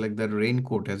wear. It's like the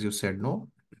raincoat, as you said, no?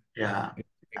 Yeah,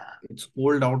 It's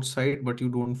cold outside, but you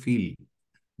don't feel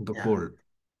the yeah, cold.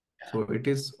 So it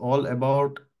is all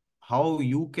about how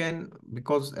you can,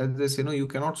 because as they say, you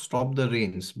cannot stop the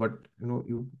rains, but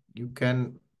you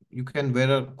can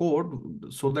wear a coat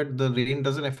so that the rain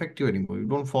doesn't affect you anymore. You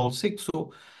don't fall sick.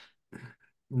 So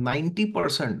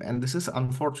 90%, and this is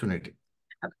unfortunate,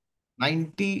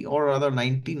 90 or rather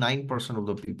 99% of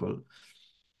the people,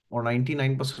 or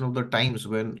 99% of the times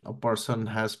when a person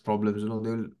has problems,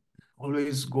 they'll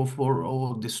always go for,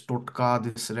 oh, this totka,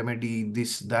 this remedy,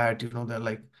 this, that, they're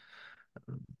like,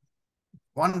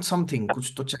 want something,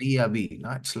 kuch to chahiye abhi.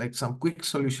 It's like some quick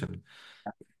solution.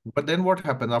 But then what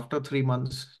happens after 3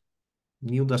 months?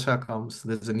 New dasha comes,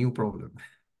 there's a new problem.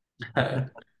 yeah.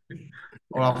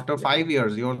 Or after 5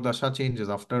 years, your dasha changes.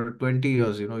 After 20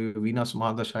 years, your Venus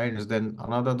Mahadasha ends, then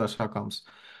another dasha comes.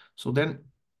 So then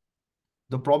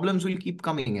the problems will keep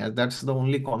coming, as that's the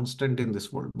only constant in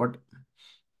this world. But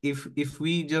if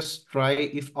we just try,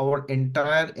 if our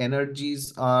entire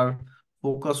energies are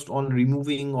focused on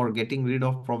removing or getting rid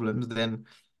of problems, then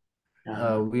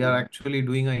Yeah. we are actually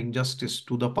doing an injustice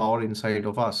to the power inside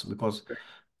of us, because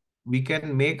we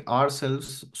can make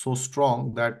ourselves so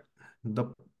strong that the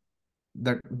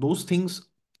that those things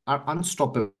are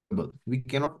unstoppable. We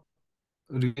cannot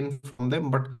refrain from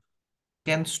them, but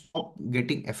can stop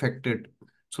getting affected.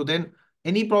 So then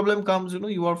any problem comes,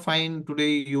 you are fine.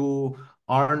 Today you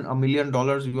earn $1 million,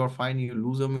 you are fine. You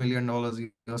lose $1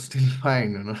 million, you're still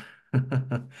fine.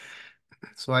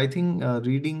 So I think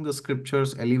reading the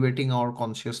scriptures, elevating our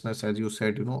consciousness, as you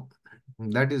said,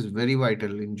 that is very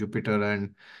vital in Jupiter,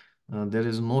 and there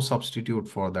is no substitute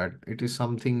for that. It is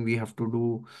something we have to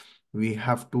do. We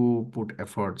have to put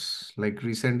efforts. Like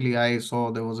recently, I saw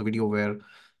there was a video where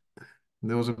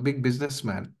there was a big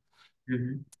businessman,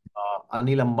 Mhm.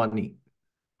 Anil Ambani.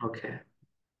 Okay.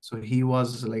 So he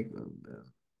was like,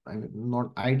 I mean,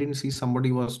 not, I didn't see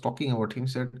somebody was talking about him.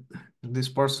 Said this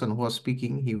person who was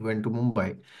speaking, he went to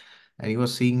Mumbai and he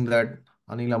was seeing that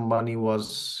Anil Ambani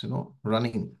was,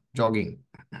 running, jogging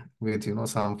with,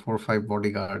 some 4 or 5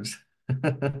 bodyguards.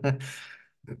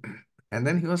 And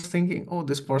then he was thinking, oh,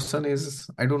 this person is,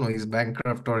 I don't know, he's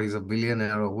bankrupt or he's a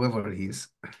billionaire or whoever he is.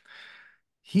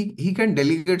 He can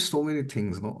delegate so many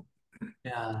things, no?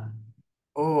 Yeah.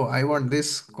 Oh, I want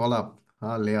this, call up.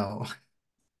 Le aao.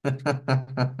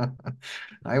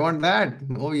 I want that.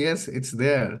 Oh, yes, it's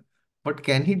there. But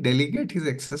can he delegate his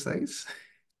exercise?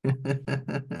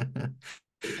 Yeah.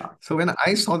 So when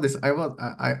I saw this,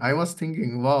 I was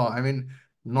thinking, wow, I mean,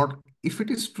 not if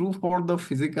it is true for the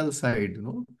physical side,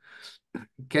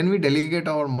 can we delegate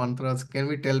our mantras? Can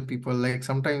we tell people, like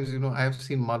sometimes, I have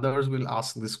seen mothers will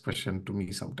ask this question to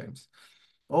me sometimes.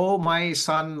 Oh, my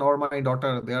son or my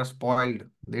daughter, they are spoiled.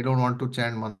 They don't want to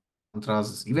chant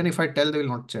mantras. Even if I tell, they will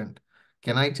not chant.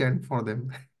 Can I chant for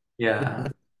them? Yeah.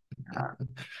 Yeah.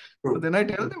 So True. then I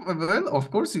tell them, well,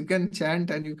 of course you can chant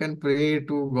and you can pray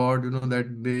to God,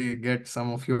 that they get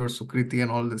some of your sukriti and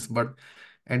all this, but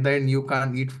at the end you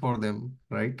can't eat for them,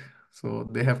 right? So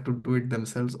they have to do it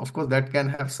themselves. Of course, that can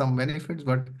have some benefits,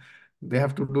 but they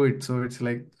have to do it. So it's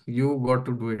like you got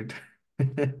to do it.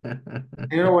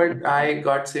 You know what? I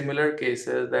got similar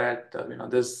cases that,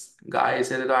 this guy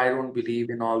said that I don't believe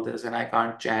in all this and I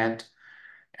can't chant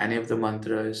any of the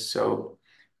mantras. So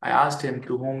I asked him,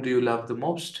 to whom do you love the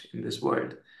most in this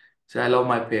world? He said, I love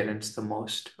my parents the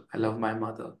most. I love my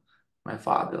mother, my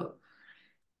father.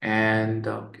 And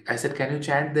I said, can you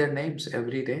chant their names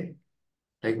every day?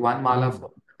 Like one mala Mm.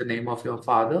 for the name of your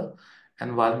father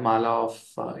and one mala of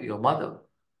your mother.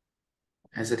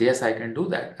 I said, yes, I can do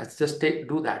that. Let's just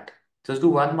do that. Just do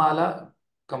one mala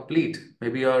complete.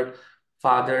 Maybe your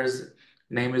father's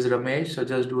name is Ramesh, so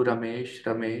just do Ramesh,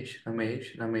 Ramesh,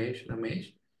 Ramesh, Ramesh,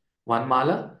 Ramesh. One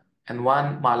mala and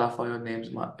one mala for your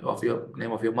of your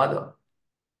name of your mother.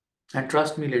 And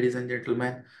trust me, ladies and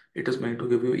gentlemen, it is going to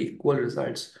give you equal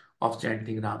results of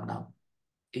chanting Ram Nam.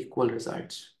 Equal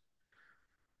results.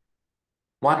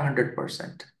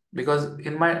 100%. Because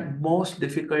in my most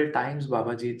difficult times,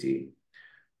 Babaji ji,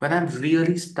 when I'm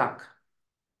really stuck,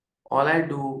 all I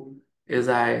do is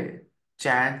I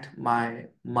chant my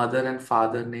mother and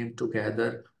father name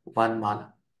together, one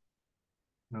mala.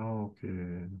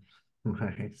 Okay.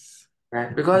 Nice.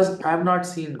 Right? Because I've not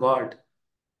seen God,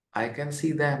 I can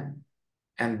see them.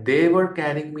 And they were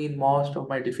carrying me in most of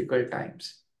my difficult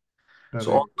times.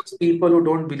 So all Correct. those people who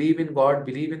don't believe in God,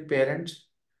 believe in parents,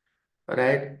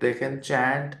 right? They can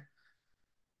chant,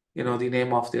 the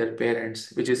name of their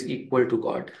parents, which is equal to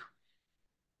God.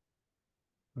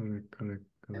 Correct. Correct.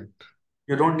 Correct.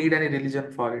 You don't need any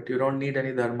religion for it. You don't need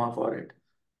any dharma for it.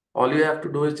 All you have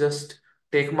to do is just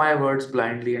take my words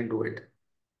blindly and do it.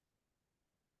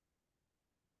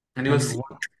 And you'll And see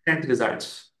what? instant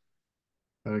results.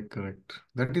 Correct. Correct.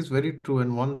 That is very true.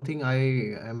 And one thing I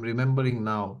am remembering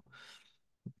now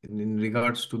in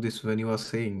regards to this, when you are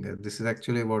saying this is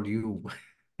actually about you.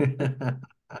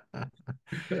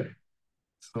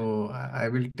 So I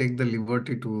will take the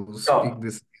liberty to speak Sure,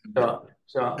 this. sure,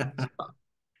 sure.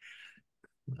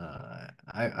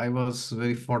 I was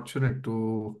very fortunate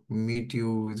to meet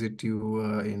you, visit you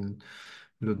in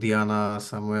Ludhiana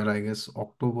somewhere, I guess,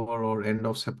 October or end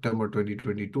of September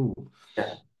 2022.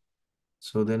 Yeah,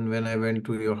 So then when I went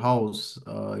to your house,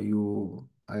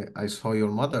 I saw your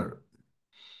mother.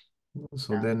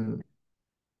 So yeah, then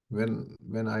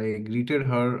when I greeted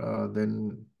her,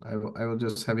 then I was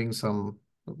just having some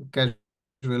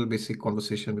casual, basic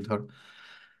conversation with her.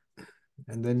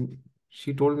 And then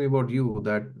she told me about you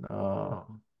that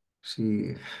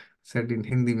she said in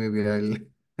Hindi, maybe I'll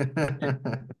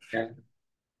yeah.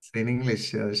 say in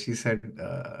English. She said,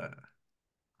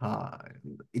 हाँ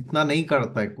इतना नहीं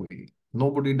करता है कोई.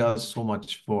 Nobody does so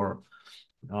much for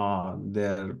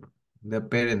their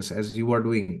parents as you are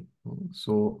doing.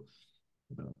 So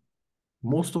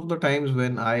most of the times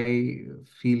when I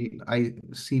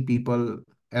see people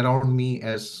around me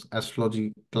as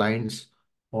astrology clients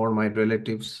or my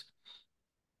relatives,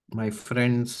 my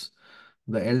friends,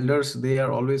 the elders, they are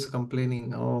always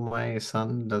complaining, oh, my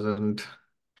son doesn't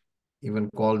even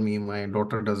call me, my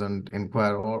daughter doesn't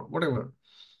inquire or whatever.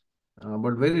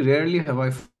 But very rarely have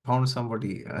I found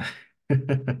somebody,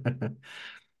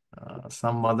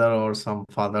 some mother or some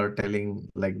father telling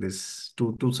like this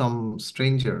to some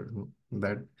stranger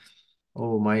that,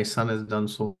 oh, my son has done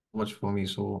so much for me.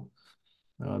 So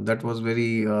that was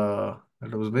very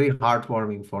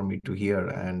heartwarming for me to hear.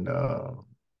 And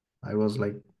I was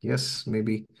like, yes,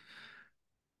 maybe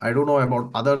I don't know about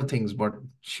other things, but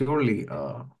surely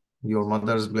your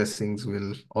mother's blessings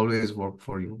will always work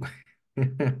for you.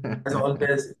 Has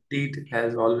always, indeed,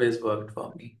 has always worked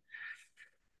for me.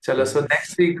 Chalo, so next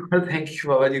Yes. week, thank you,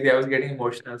 Babaji. I was getting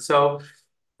emotional. So,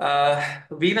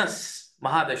 Venus,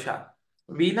 Mahadasha.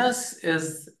 Venus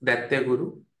is Daitya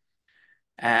Guru,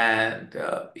 and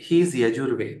he's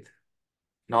Yajurved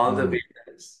in all the Mm,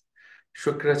 Vedas.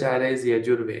 Shukracharya is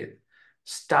Yajurved.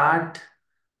 Start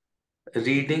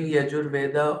reading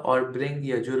Yajurveda or bring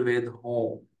Yajurved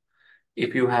home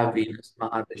if you have okay. Venus,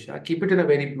 Mahadasha. Keep it in a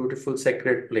very beautiful,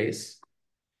 sacred place.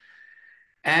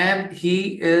 And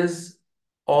he is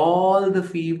all the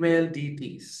female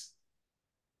deities.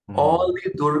 All Mm,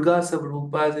 the Durga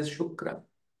Savrupas is Shukra.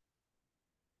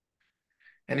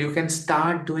 And you can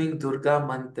start doing Durga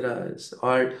mantras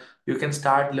or you can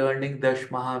start learning Dash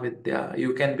Mahavidya.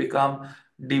 You can become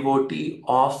devotee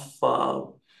of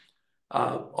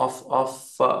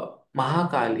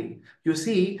Mahakali. You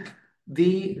see,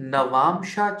 the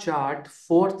Navamsha chart,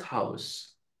 fourth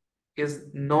house, is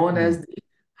known mm, as the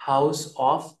house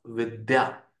of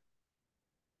Vidya.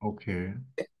 okay.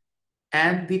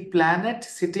 And the planet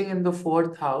sitting in the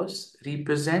fourth house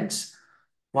represents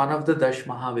one of the Dash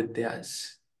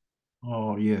Mahavidyas.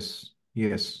 Oh, yes.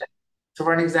 Yes. So,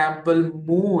 for an example,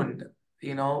 moon,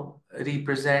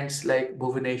 represents like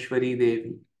Bhuvaneshwari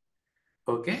Devi.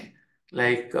 Okay,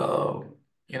 like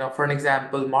for an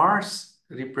example, Mars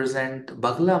represent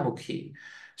Baglamukhi.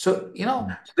 So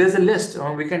Mm, there's a list.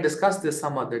 We can discuss this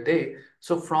some other day.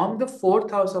 So from the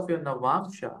fourth house of your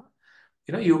Navamsha,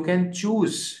 you can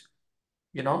choose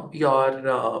your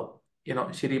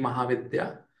Shri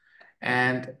Mahavidya,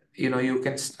 and you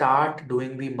can start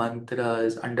doing the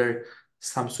mantras under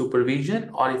some supervision,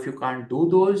 or if you can't do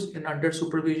those in under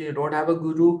supervision, you don't have a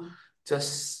guru,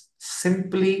 just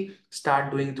simply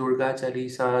start doing Durga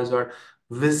Chalisas or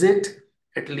visit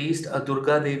at least a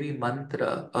Durga Devi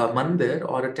mandir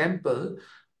or a temple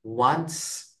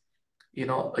once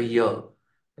a year,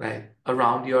 right?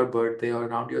 Around your birthday or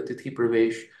around your Tithi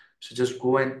Pravesh. So just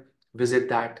go and visit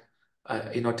that,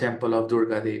 temple of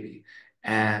Durga Devi.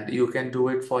 And you can do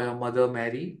it for your mother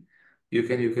Mary, You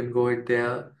can go it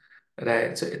there,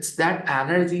 right? So it's that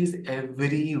energy is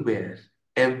everywhere,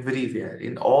 everywhere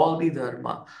in all the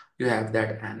dharma. You have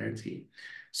that energy.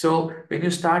 So when you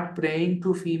start praying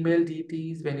to female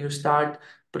deities, when you start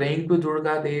praying to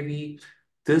Durga Devi,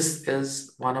 this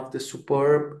is one of the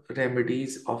superb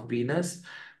remedies of Venus.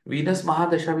 Venus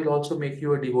Mahadasha will also make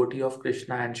you a devotee of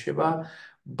Krishna and Shiva,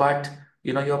 but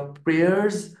your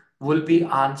prayers will be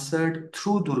answered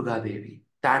through Durga Devi.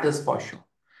 That is for sure,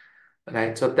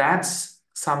 right? So that's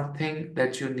something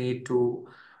that you need to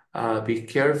be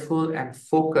careful and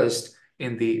focused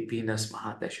in the Venus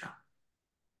Mahadasha.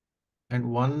 And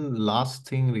one last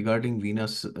thing regarding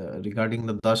Venus, regarding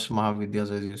the Dash Mahavidyas,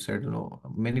 as you said,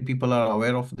 many people are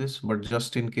aware of this, but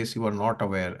just in case you are not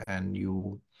aware and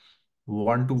you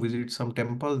want to visit some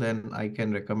temple, then I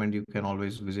can recommend you can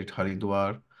always visit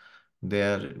Haridwar.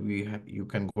 There you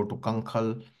can go to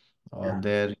Kankhal. Yeah,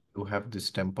 There you have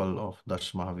this temple of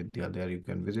Dash Mahavidya. There you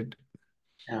can visit.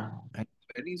 yeah. And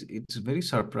it's very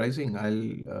surprising.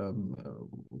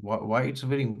 Why it's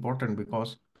very important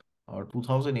because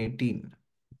 2018,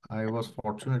 I was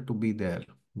fortunate to be there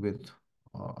with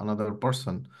another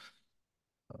person.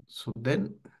 So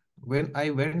then, when I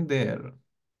went there,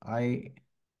 I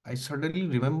I suddenly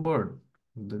remembered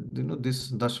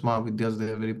this Dashma Vidyas, they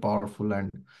are very powerful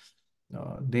and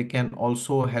they can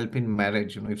also help in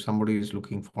marriage. If somebody is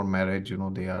looking for marriage,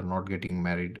 they are not getting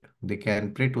married, they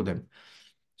can pray to them.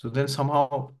 So then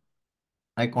somehow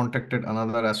I contacted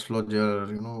another astrologer,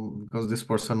 because this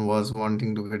person was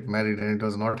wanting to get married and it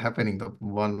was not happening, the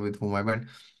one with whom I went.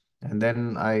 And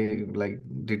then I like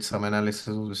did some analysis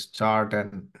of his chart,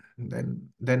 and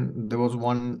then there was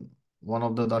one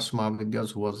of the Dashma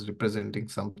Vidyas who was representing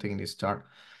something in his chart.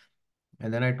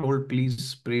 And then I told,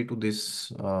 please pray to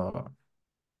this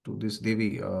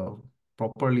Devi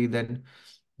properly. Then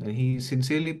he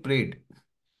sincerely prayed.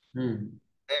 Hmm.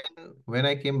 Then when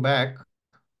I came back,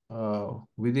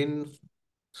 within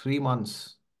 3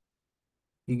 months,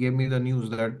 he gave me the news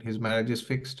that his marriage is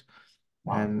fixed.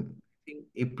 Wow. And I think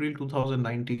April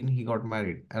 2019, he got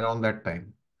married around that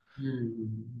time. Hmm.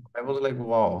 I was like,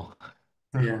 wow.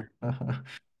 Yeah.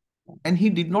 And he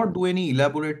did not do any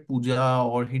elaborate puja,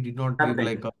 or he did not give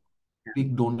like Nothing. a Yeah.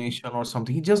 big donation or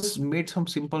something. He just made some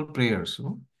simple prayers.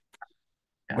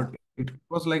 Yeah. But it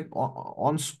was like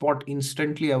on spot,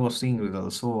 instantly I was seeing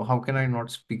results. So how can I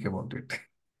not speak about it?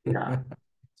 Yeah.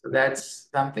 So that's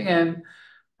something. And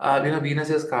Venus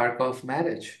is Karka of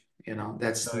marriage.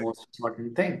 That's the Correct. most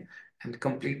important thing and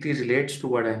completely relates to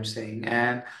what I'm saying.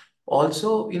 And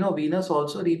also, Venus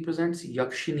also represents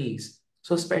Yakshinis.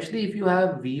 So especially if you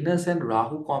have Venus and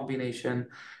Rahu combination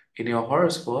in your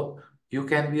horoscope, you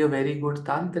can be a very good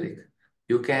tantric.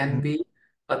 You can Mm. be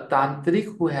a tantric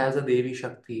who has a Devi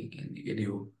Shakti in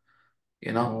you.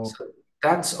 Oh, So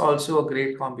that's also a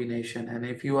great combination. And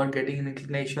if you are getting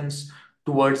inclinations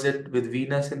towards it with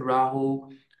Venus and Rahu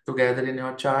together in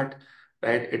your chart,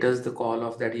 right, it is the call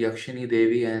of that Yakshini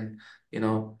Devi, and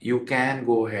you can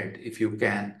go ahead if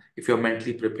you're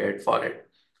mentally prepared for it.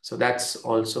 So that's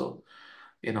also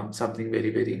something very,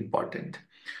 very important.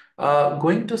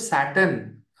 Going to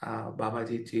Saturn,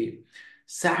 Babaji ji.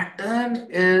 Saturn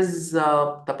is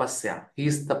tapasya.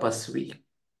 He's tapasvi.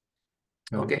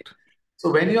 Okay. correct.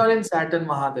 So when you are in Saturn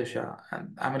Mahadasha,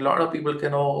 and I mean, a lot of people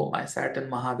can, oh, my Saturn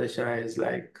Mahadasha is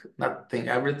like nothing,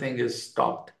 everything is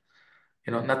stopped.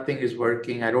 Nothing is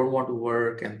working. I don't want to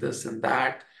work, and this and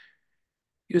that.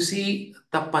 You see,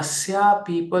 tapasya,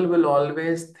 people will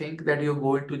always think that you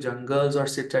go into jungles or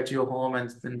sit at your home and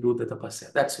then do the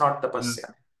tapasya. That's not Mm.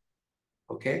 tapasya.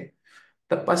 Okay.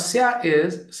 Tapasya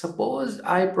is, suppose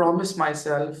I promise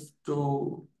myself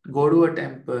to go to a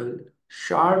temple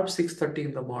sharp 6:30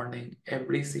 in the morning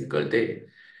every single day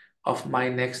of my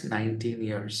next 19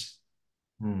 years.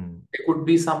 Hmm. There could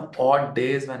be some odd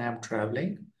days when I'm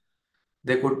traveling.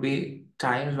 There could be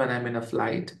times when I'm in a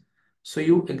flight. So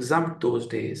you exempt those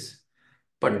days.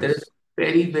 But there is Yes.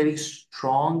 very, very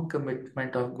strong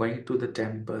commitment of going to the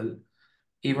temple,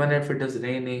 even if it is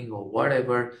raining or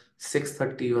whatever,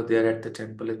 6:30 you're there at the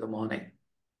temple in the morning.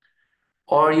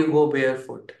 Or you go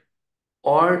barefoot.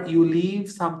 Or you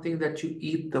leave something that you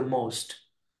eat the most,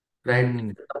 right?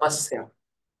 Hmm. Tapasya,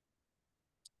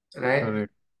 right?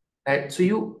 Correct. Right.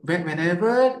 So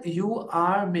whenever you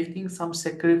are making some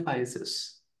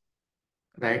sacrifices,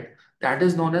 right, that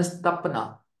is known as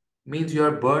tapana, means you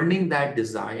are burning that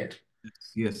desire. Yes.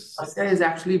 Yes. Tapasya is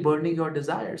actually burning your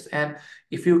desires. And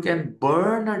if you can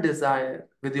burn a desire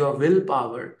with your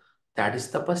willpower, that is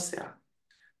tapasya.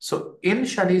 So in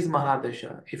Shani's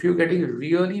Mahadasha, if you're getting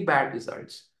really bad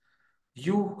results,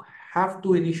 you have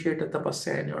to initiate a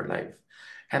tapasya in your life.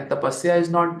 And tapasya is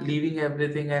not leaving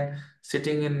everything and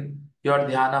sitting in your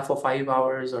dhyana for 5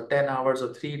 hours or 10 hours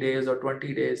or 3 days or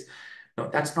 20 days. No,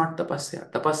 that's not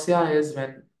tapasya. Tapasya is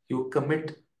when you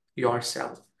commit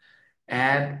yourself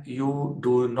and you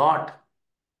do not,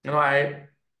 I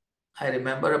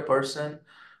remember a person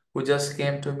who just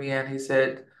came to me and he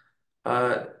said,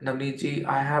 Navneet,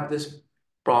 I have this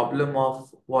problem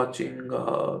of watching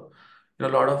a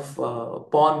lot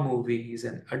of porn movies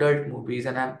and adult movies,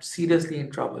 and I'm seriously in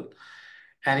trouble.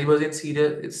 And he was in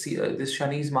this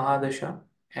Shani's Mahadasha,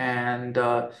 and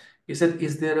he said,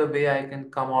 "Is there a way I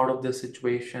can come out of this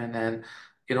situation?" And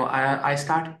I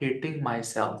start hating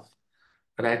myself,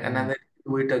 right? And then Mm. I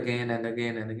do it again and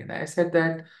again and again. I said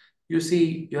that, you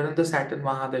see, you're in the Saturn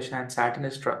Mahadasha, and Saturn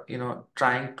is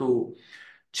trying to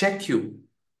check you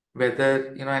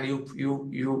whether and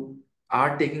you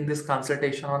are taking this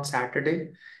consultation on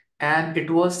Saturday, and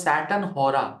it was Saturn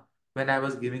Hora when I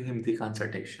was giving him the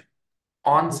consultation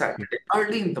on Okay. Saturday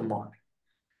early in the morning,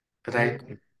 right?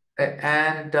 Okay.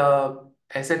 And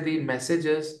I said the message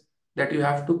is that you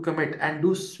have to commit and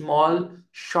do small,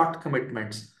 short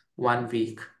commitments. 1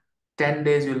 week, 10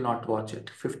 days you'll not watch it,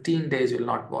 15 days you'll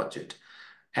not watch it,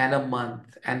 and a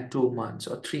month, and 2 months,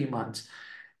 or 3 months.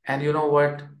 And you know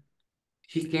what?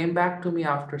 He came back to me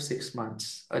after 6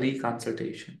 months, a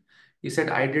reconsultation. He said,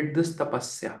 I did this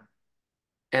tapasya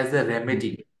as a Mm.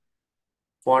 remedy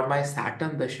for my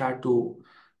Saturn Dasha to,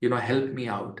 help me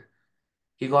out.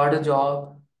 He got a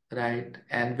job, right?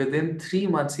 And within 3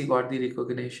 months, he got the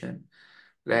recognition,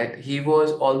 right?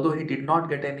 Although he did not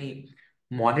get any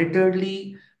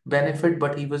monetarily benefit,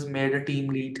 but he was made a team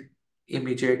lead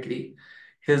immediately.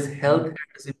 His Mm. health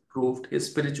has improved, his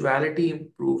spirituality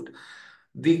improved.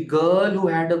 The girl who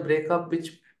had a breakup,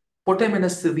 which put him in a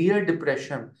severe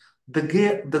depression, the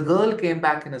girl came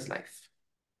back in his life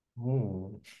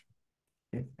Oh.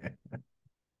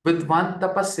 with one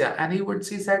tapasya. And he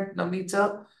said, Navneet,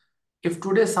 if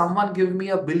today someone give me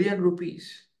 ₹1 billion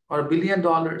or $1 billion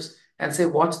and say,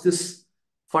 watch this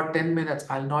for 10 minutes,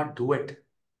 I'll not do it.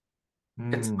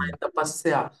 It's Mm. my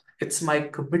tapasya. It's my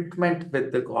commitment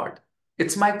with the God.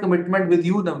 It's my commitment with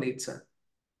you, Navneet sir.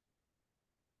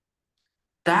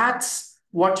 That's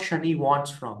what Shani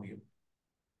wants from you.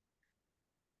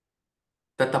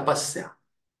 The tapasya.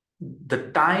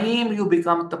 The time you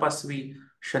become tapasvi,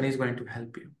 Shani is going to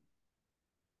help you.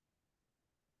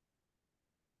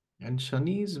 And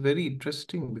Shani is very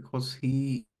interesting because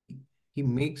he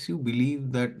makes you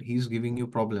believe that he's giving you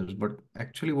problems, but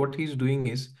actually what he's doing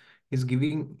is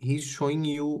he's showing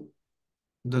you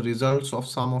the results of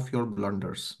some of your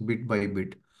blunders bit by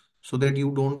bit, so that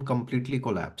you don't completely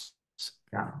collapse.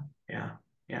 Yeah, yeah,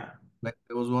 yeah, Like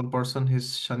there was one person,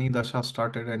 his Shani Dasha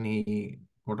started and he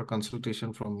got a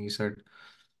consultation from me. He said,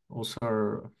 "Oh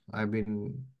sir, I've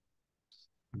been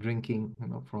drinking,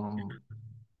 from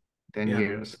 10 yeah,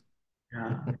 years."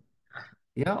 yeah,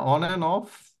 Yeah, on and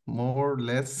off, more or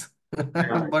less,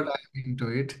 yeah, but I'm into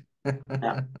it.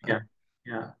 yeah, yeah,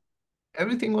 yeah,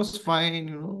 Everything was fine,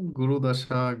 Guru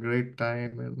Dasha, great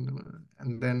time,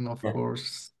 and then of yeah,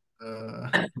 course,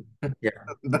 yeah,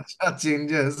 Dasha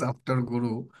changes after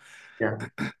Guru, yeah,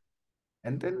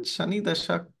 and then Shani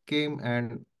Dasha came,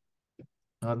 and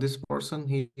this person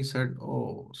he said,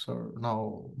 "Oh, sir,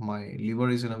 now my liver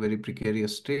is in a very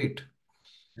precarious state.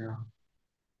 yeah,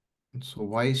 So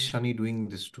why is Shani doing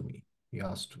this to me?" He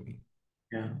asked me.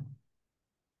 yeah.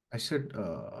 I said,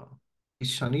 "Is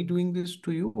Shani doing this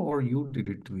to you, or you did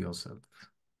it to yourself?"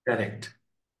 Correct.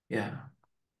 Yeah,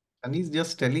 And he's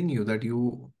just telling you that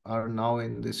you are now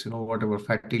in this, whatever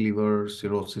fatty liver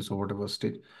cirrhosis or whatever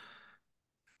stage.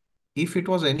 If it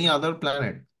was any other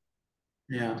planet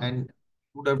yeah, and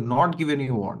would have not given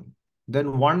you warning,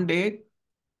 then one day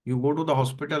you go to the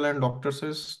hospital and doctor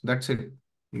says, that's it.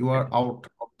 You are out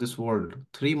of this world.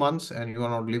 3 months and you are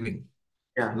not living.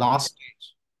 yeah, Last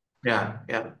stage. yeah,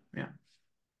 yeah, yeah,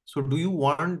 So do you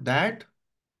want that?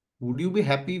 Would you be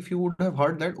happy if you would have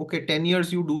heard that, okay, 10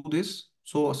 years you do this?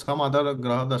 So some other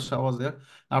Graha Dasha was there.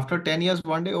 After 10 years,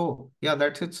 one day, oh, yeah,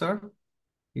 that's it, sir.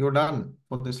 You're done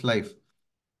for this life.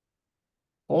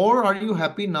 Or are you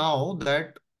happy now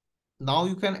that now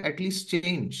you can at least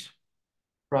change?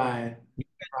 right, You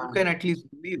right, can at least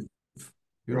live.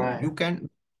 You right. can do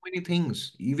many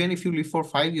things. Even if you live for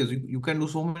 5 years, you can do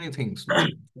so many things, no?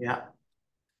 Yeah,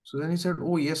 So then he said,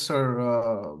 oh, yes, sir.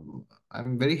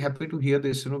 I'm very happy to hear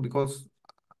this, because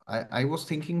I was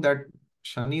thinking that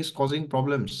Shani is causing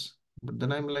problems. But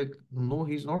then I'm like, no,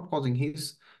 he's not causing.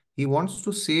 He wants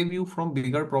to save you from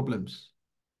bigger problems.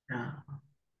 yeah,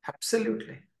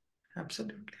 absolutely,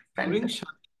 absolutely. During Fantastic.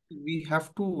 Shani, we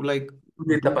have to like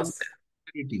The do tapasya.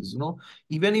 it is.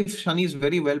 Even if Shani is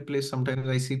very well placed, sometimes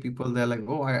I see people, they're like,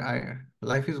 oh,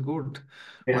 life is good.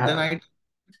 But then Yeah,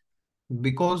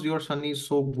 because your Shani is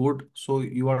so good, so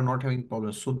you are not having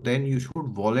problems. So then you should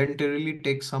voluntarily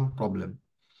take some problem.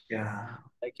 yeah,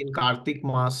 Like in Kartik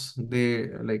Mass,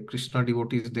 like Krishna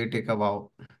devotees, they take a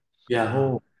vow. yeah,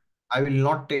 Oh, I will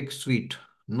not take sweet,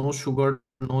 no sugar,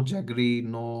 no jaggery,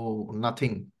 no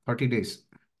nothing, 30 days.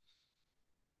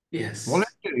 yes.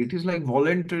 Voluntary. It is like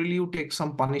voluntarily you take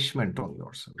some punishment on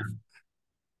yourself.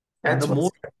 And the That's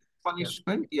more what's, yeah.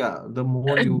 punishment, yeah, the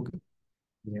more you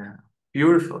Yeah,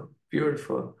 beautiful,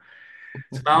 beautiful.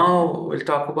 So now we'll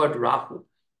talk about Rahu.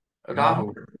 Rahu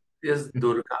Rahu. is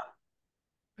Durga.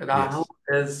 Rahu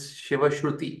Yes. is Shiva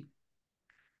Shruti.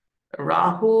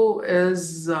 Rahu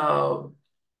is,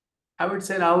 I would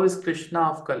say, Rahu is Krishna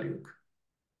of Kali Yuga.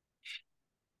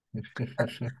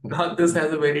 Now, this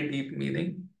has a very deep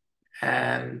meaning.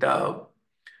 And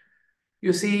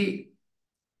you see,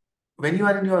 when you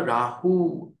are in your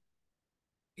Rahu,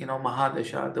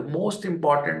 Mahadasha, the most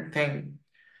important thing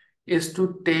is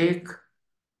to take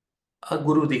a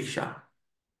Guru Diksha,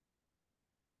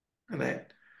 right?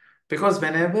 Because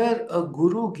whenever a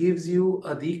Guru gives you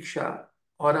a Diksha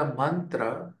or a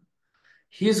mantra,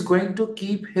 he is going to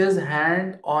keep his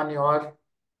hand on your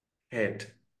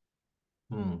head.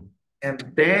 Hmm.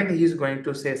 And then he's going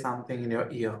to say something in your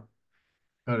ear,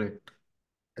 Correct.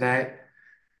 right?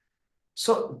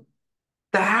 So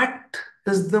that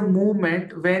is the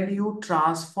moment when you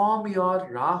transform your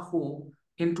Rahu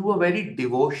into a very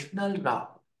devotional Rahu.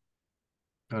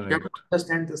 You have to Correct.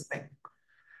 understand this thing.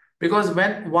 Because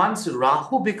when once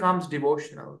Rahu becomes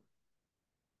devotional,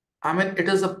 I mean, it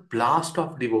is a blast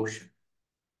of devotion,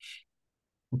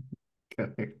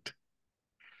 Correct.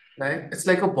 right? It's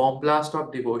like a bomb blast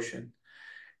of devotion.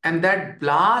 And that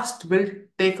blast will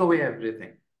take away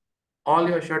everything. All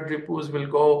your Shadripus will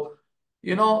go.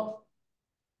 You know,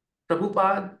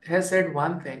 Prabhupada has said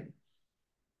one thing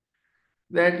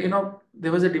that,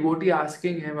 there was a devotee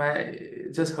asking him. I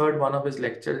just heard one of his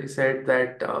lectures. He said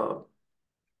that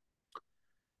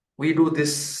we do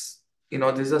this,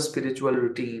 this is a spiritual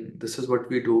routine. This is what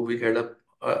we do. We get up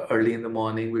early in the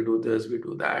morning, we do this, we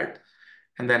do that.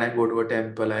 And then I go to a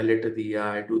temple, I lit a diya,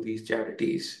 I do these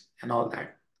charities and all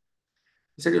that.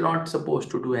 He said, you're not supposed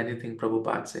to do anything,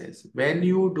 Prabhupada says. When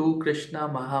you do Krishna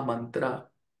Maha Mantra,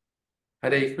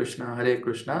 Hare Krishna,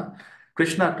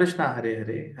 Krishna Krishna, Hare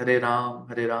Hare, Hare Ram,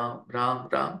 Ram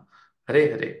Ram,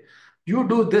 Hare Hare. You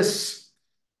do this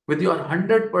with your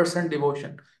 100%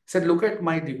 devotion. He said, look at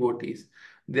my devotees.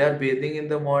 They are bathing in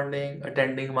the morning,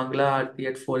 attending Mangala Aarti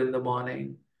at 4 in the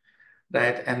morning,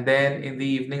 right? And then in the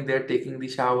evening, they're taking the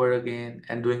shower again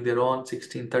and doing their own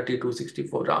 1632,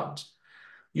 64 rounds.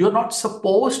 You're not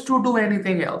supposed to do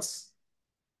anything else.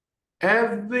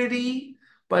 Every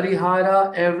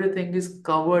parihara, everything is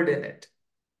covered in it.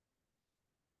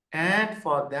 And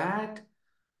for that,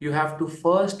 you have to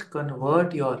first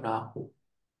convert your Rahu.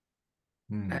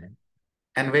 Right? Hmm.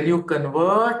 And when you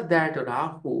convert that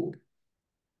Rahu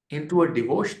into a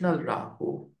devotional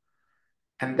Rahu,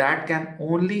 and that can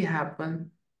only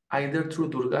happen either through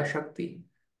Durga Shakti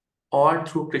or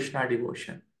through Krishna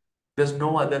devotion. There's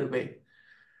no other way.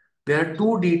 There are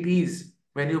two deities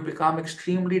when you become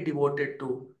extremely devoted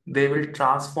to, they will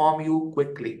transform you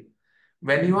quickly.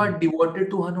 When you are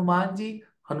devoted to Hanumanji,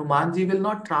 Hanumanji will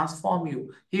not transform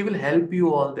you. He will help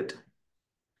you all the time.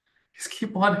 He's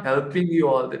keep on helping you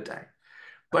all the time.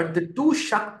 But the two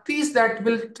Shaktis that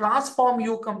will transform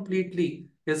you completely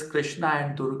is Krishna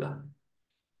and Durga.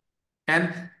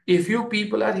 And if you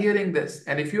people are hearing this,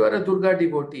 and if you are a Durga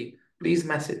devotee, please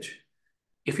message.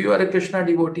 If you are a Krishna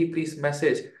devotee, please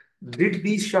message. Did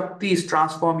these Shaktis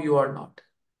transform you or not?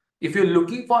 If you're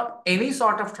looking for any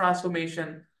sort of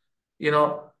transformation, you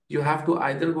have to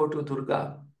either go to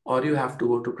Durga or you have to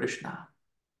go to Krishna.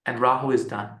 And Rahu is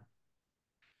done.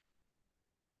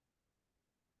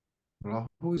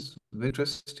 Rahu is very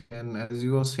interesting. And as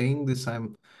you are saying this,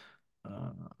 I'm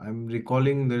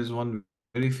recalling there is one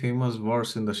very famous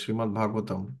verse in the Srimad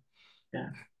Bhagavatam Yeah.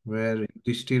 where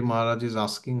Yudhishthir Maharaj is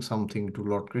asking something to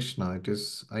Lord Krishna. I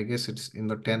guess it's in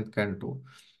the 10th canto.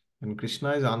 And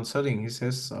Krishna is answering. He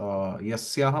says,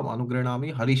 Yasyaham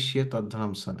anugranami harishyet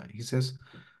adhanam sana. He says,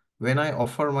 when I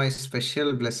offer my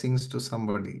special blessings to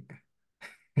somebody,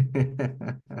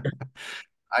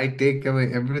 I take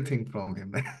away everything from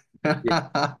him.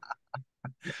 Yeah.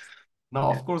 Now,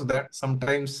 Yeah. of course, that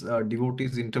sometimes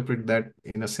devotees interpret that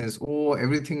in a sense, oh,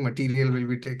 everything material will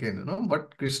be taken,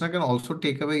 but Krishna can also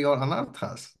take away your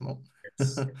anarthas, no?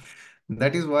 Yes.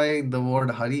 That is why the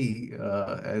word Hari,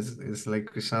 as is like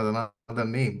Krishna's another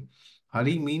name.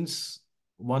 Hari means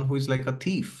one who is like a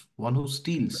thief, one who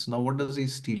steals. Now, what does he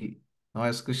steal? Now,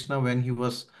 as Krishna, when he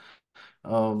was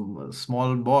a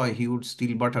small boy, he would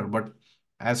steal butter, but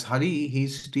as Hari, he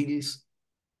steals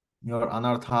your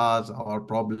anarthas, our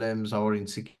problems, our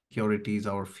insecurities,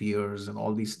 our fears, and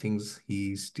all these things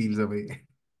he steals away.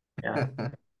 Yeah,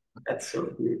 that's so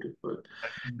beautiful.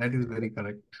 That is very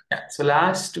correct. Yeah. So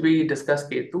last we discussed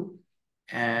Ketu,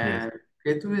 Yes. and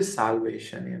Ketu is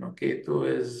salvation. Ketu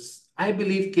is, I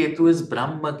believe Ketu is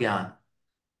Brahma Gyan.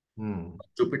 Hmm.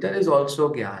 Jupiter is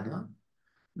also Jnana.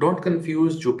 Don't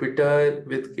confuse Jupiter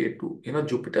with Ketu.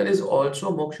 Jupiter is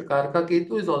also Mokshakarka,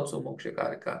 Ketu is also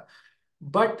Mokshakarka.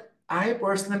 But I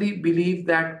personally believe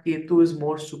that Ketu is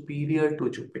more superior to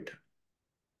Jupiter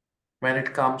when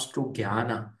it comes to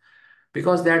Jnana.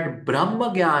 Because that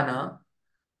Brahma Jnana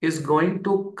is going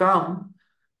to come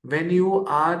when you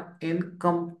are in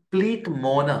complete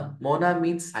Mona. Mona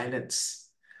means silence.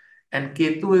 And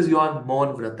Ketu is your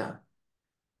Mon Vrata.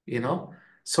 you know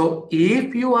so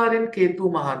if you are in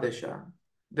Ketu Mahadasha,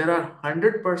 there are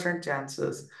 100%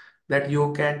 chances that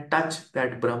you can touch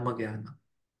that Brahma Jnana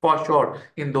for sure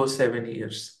in those 7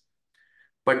 years.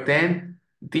 But then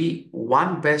the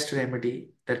one best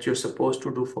remedy that you're supposed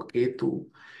to do for Ketu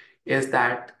is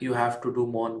that you have to do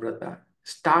Maun Vrata.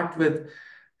 Start with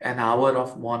an hour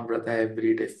of Maun Vrata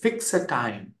every day. Fix a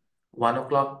time, 1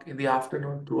 o'clock in the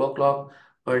afternoon, 2 o'clock,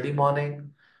 early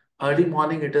morning. Early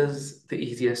morning, it is the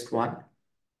easiest one,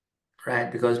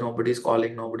 right? Because nobody's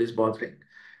calling, nobody's bothering,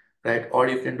 right? Or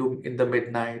you can do in the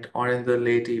midnight or in the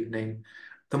late evening.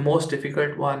 The most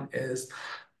difficult one is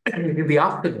in the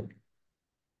afternoon,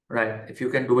 right? If you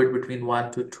can do it between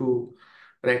 1 to 2,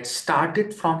 right? Start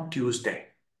it from Tuesday.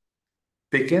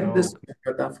 Begin this Okay.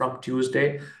 Vrata from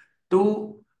Tuesday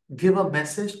to give a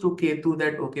message to Ketu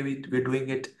that, okay, we're doing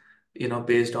it,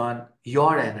 based on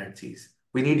your energies.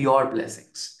 We need your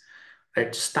blessings,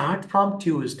 right? Start from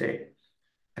Tuesday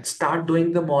and start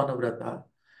doing the Mauna Vrata.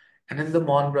 And in the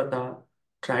Maun Vrata,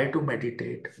 try to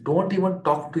meditate. Don't even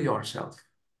talk to yourself.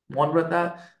 Maun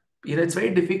Vrata, it's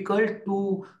very difficult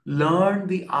to learn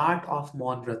the art of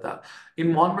Maun Vrata.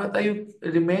 In Maun Vrata, you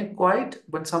remain quiet.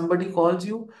 When somebody calls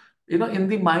you, in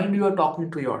the mind, you are talking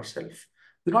to yourself.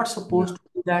 You're not supposed Yeah. to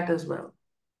do that as well.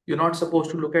 You're not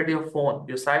supposed to look at your phone.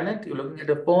 You're silent, you're looking at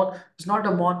your phone. It's not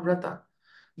a Maun Vrata.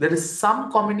 There is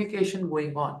some communication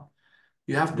going on.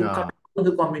 You have to cut Yeah.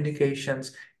 the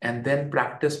communications and then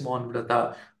practice Maun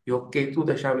Vrata. Your Ketu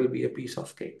Dasha will be a piece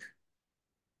of cake.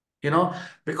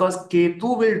 Because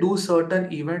Ketu will do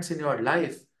certain events in your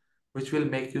life which will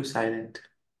make you silent.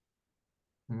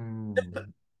 Hmm.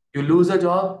 You lose a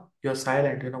job, you're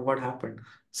silent. What happened?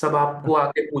 सब आपको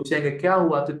आके पूछेंगे क्या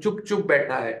हुआ तो चुप चुप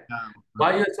बैठा है. Yeah.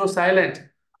 Why you're so silent?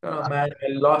 Man, I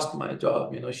lost my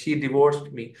job. She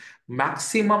divorced me.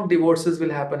 Maximum divorces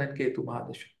will happen in Ketu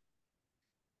Mahadasha.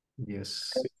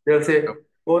 Yes. They'll say,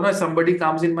 "Oh no, somebody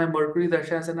comes in my Mercury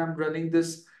Dashas and I'm running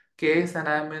this case and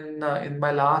I'm in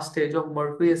my last stage of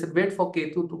Mercury." I said, "Wait for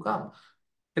Ketu to come.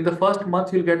 In the first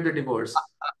month, you'll get the divorce."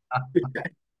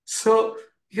 So,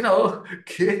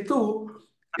 Ketu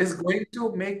is going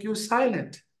to make you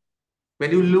silent.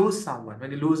 When you lose someone,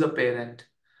 when you lose a parent,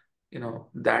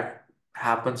 that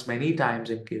happens many times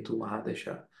in Ketu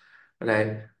Mahadasha,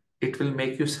 right? It will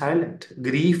make you silent.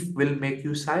 Grief will make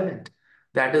you silent.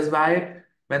 That is why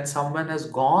when someone has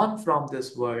gone from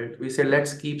this world, we say,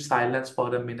 let's keep silence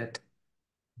for a minute.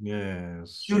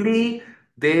 Yes. Actually,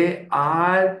 they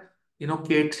are,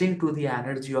 catering to the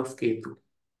energy of Ketu,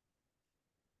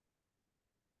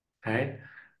 right?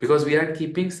 Because we are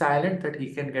keeping silent that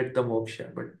he can get the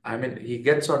moksha. But I mean, he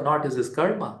gets or not is his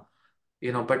karma.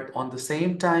 But on the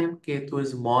same time, Ketu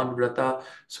is Maun Vrata.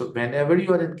 So whenever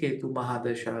you are in Ketu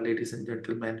Mahadasha, ladies and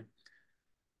gentlemen,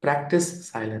 practice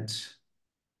silence.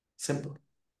 Simple.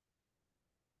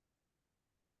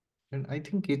 And I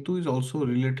think Ketu is also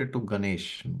related to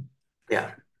Ganesh.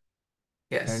 Yeah.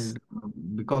 Yes.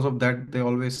 And because of that, they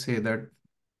always say that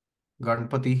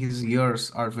Ganpati, his ears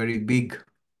are very big,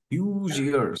 huge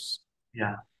ears.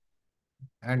 Yeah.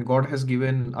 And God has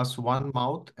given us one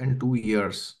mouth and two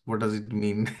ears. What does it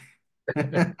mean?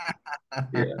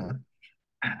 Yeah.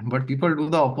 But people do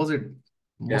the opposite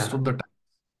most Yeah. of the time.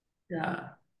 Yeah.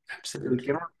 They Absolutely.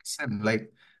 cannot listen.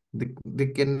 Like they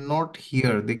cannot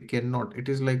hear. They cannot. It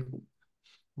is like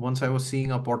once I was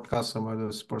seeing a podcast, some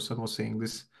other person was saying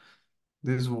this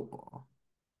there's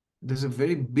a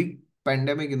very big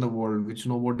pandemic in the world which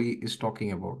nobody is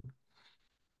talking about.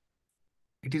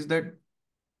 It is that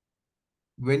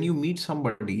when you meet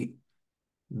somebody,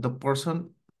 the person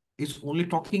is only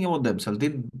talking about themselves.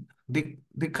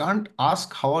 They can't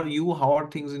ask how are you, how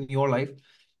are things in your life.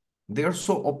 They are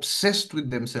so obsessed with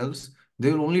themselves.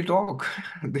 they will only talk.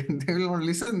 They will not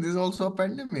listen. This is also a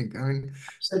pandemic. I mean,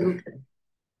 Absolutely.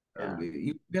 Yeah.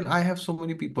 even I have so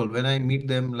many people when I meet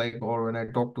them, like, or when I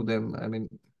talk to them. I mean,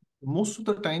 most of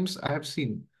the times I have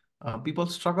seen people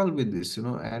struggle with this,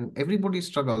 and everybody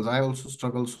struggles. I also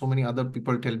struggle. So many other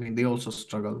people tell me they also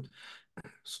struggle.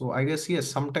 So I guess, yes,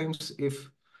 sometimes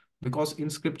because in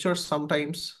scripture,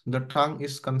 sometimes the tongue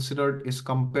is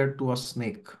compared to a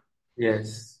snake.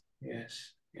 Yes.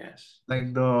 Yes. Yes.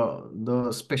 Like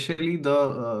especially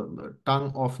the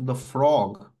tongue of the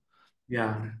frog,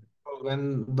 Yeah.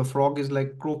 when the frog is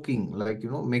like croaking, like,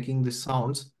 making these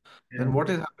sounds, then Yeah. what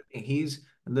is happening?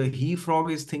 The he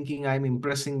frog is thinking, I'm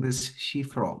impressing this she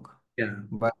frog Yeah.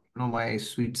 by, my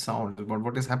sweet sounds. But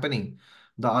what is happening?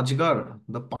 The Ajgar,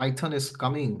 the python is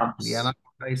coming, the Yes.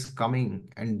 anaconda is coming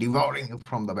and devouring you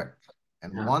from the back.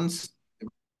 And Yeah. once it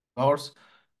devours,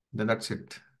 then that's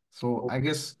it. So I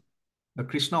guess the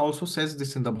Krishna also says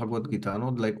this in the Bhagavad Gita,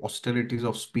 like austerities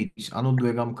of speech.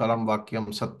 Anudvegam kalam vakyam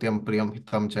satyam priyam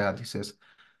hitam chayat, he says.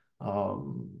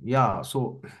 Yeah,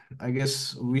 so I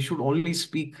guess we should only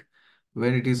speak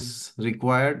when it is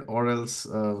required, or else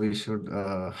we should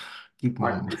keep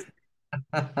Not mum. this.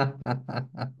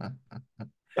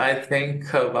 I think,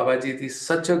 Babaji, this is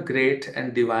such a great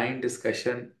and divine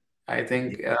discussion. I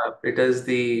think it is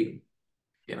the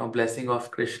blessing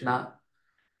of Krishna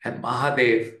and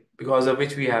Mahadev, because of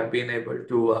which we have been able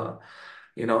to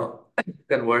you know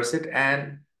converse it.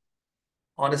 And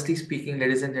honestly speaking,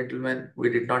 ladies and gentlemen, we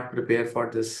did not prepare for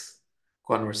this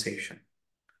conversation.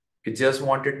 We just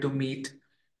wanted to meet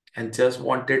and just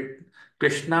wanted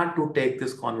Krishna to take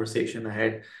this conversation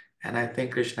ahead. And I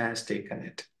think Krishna has taken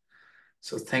it.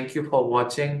 So thank you for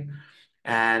watching.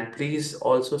 And please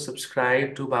also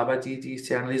subscribe to Baba Ji's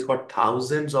channel. He's got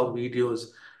thousands of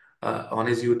videos on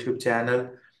his YouTube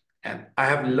channel. And I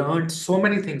have learned so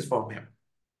many things from him.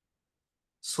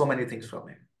 So many things from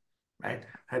him. Right?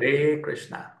 Hare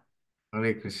Krishna.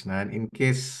 Hare Krishna. And in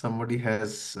case somebody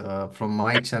has from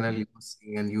my channel you are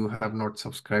seeing and you have not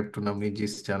subscribed to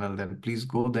Navneetji's channel, then please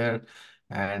go there.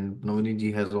 And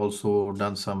Navneetji has also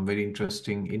done some very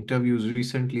interesting interviews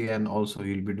recently, and also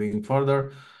he'll be doing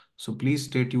further. So please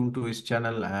stay tuned to his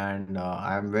channel, and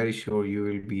I am very sure you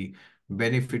will be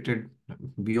benefited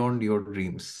beyond your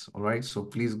dreams. All right. So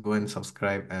please go and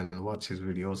subscribe and watch his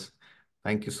videos.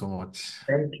 Thank you so much.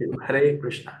 Thank you. Hare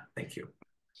Krishna. Thank you.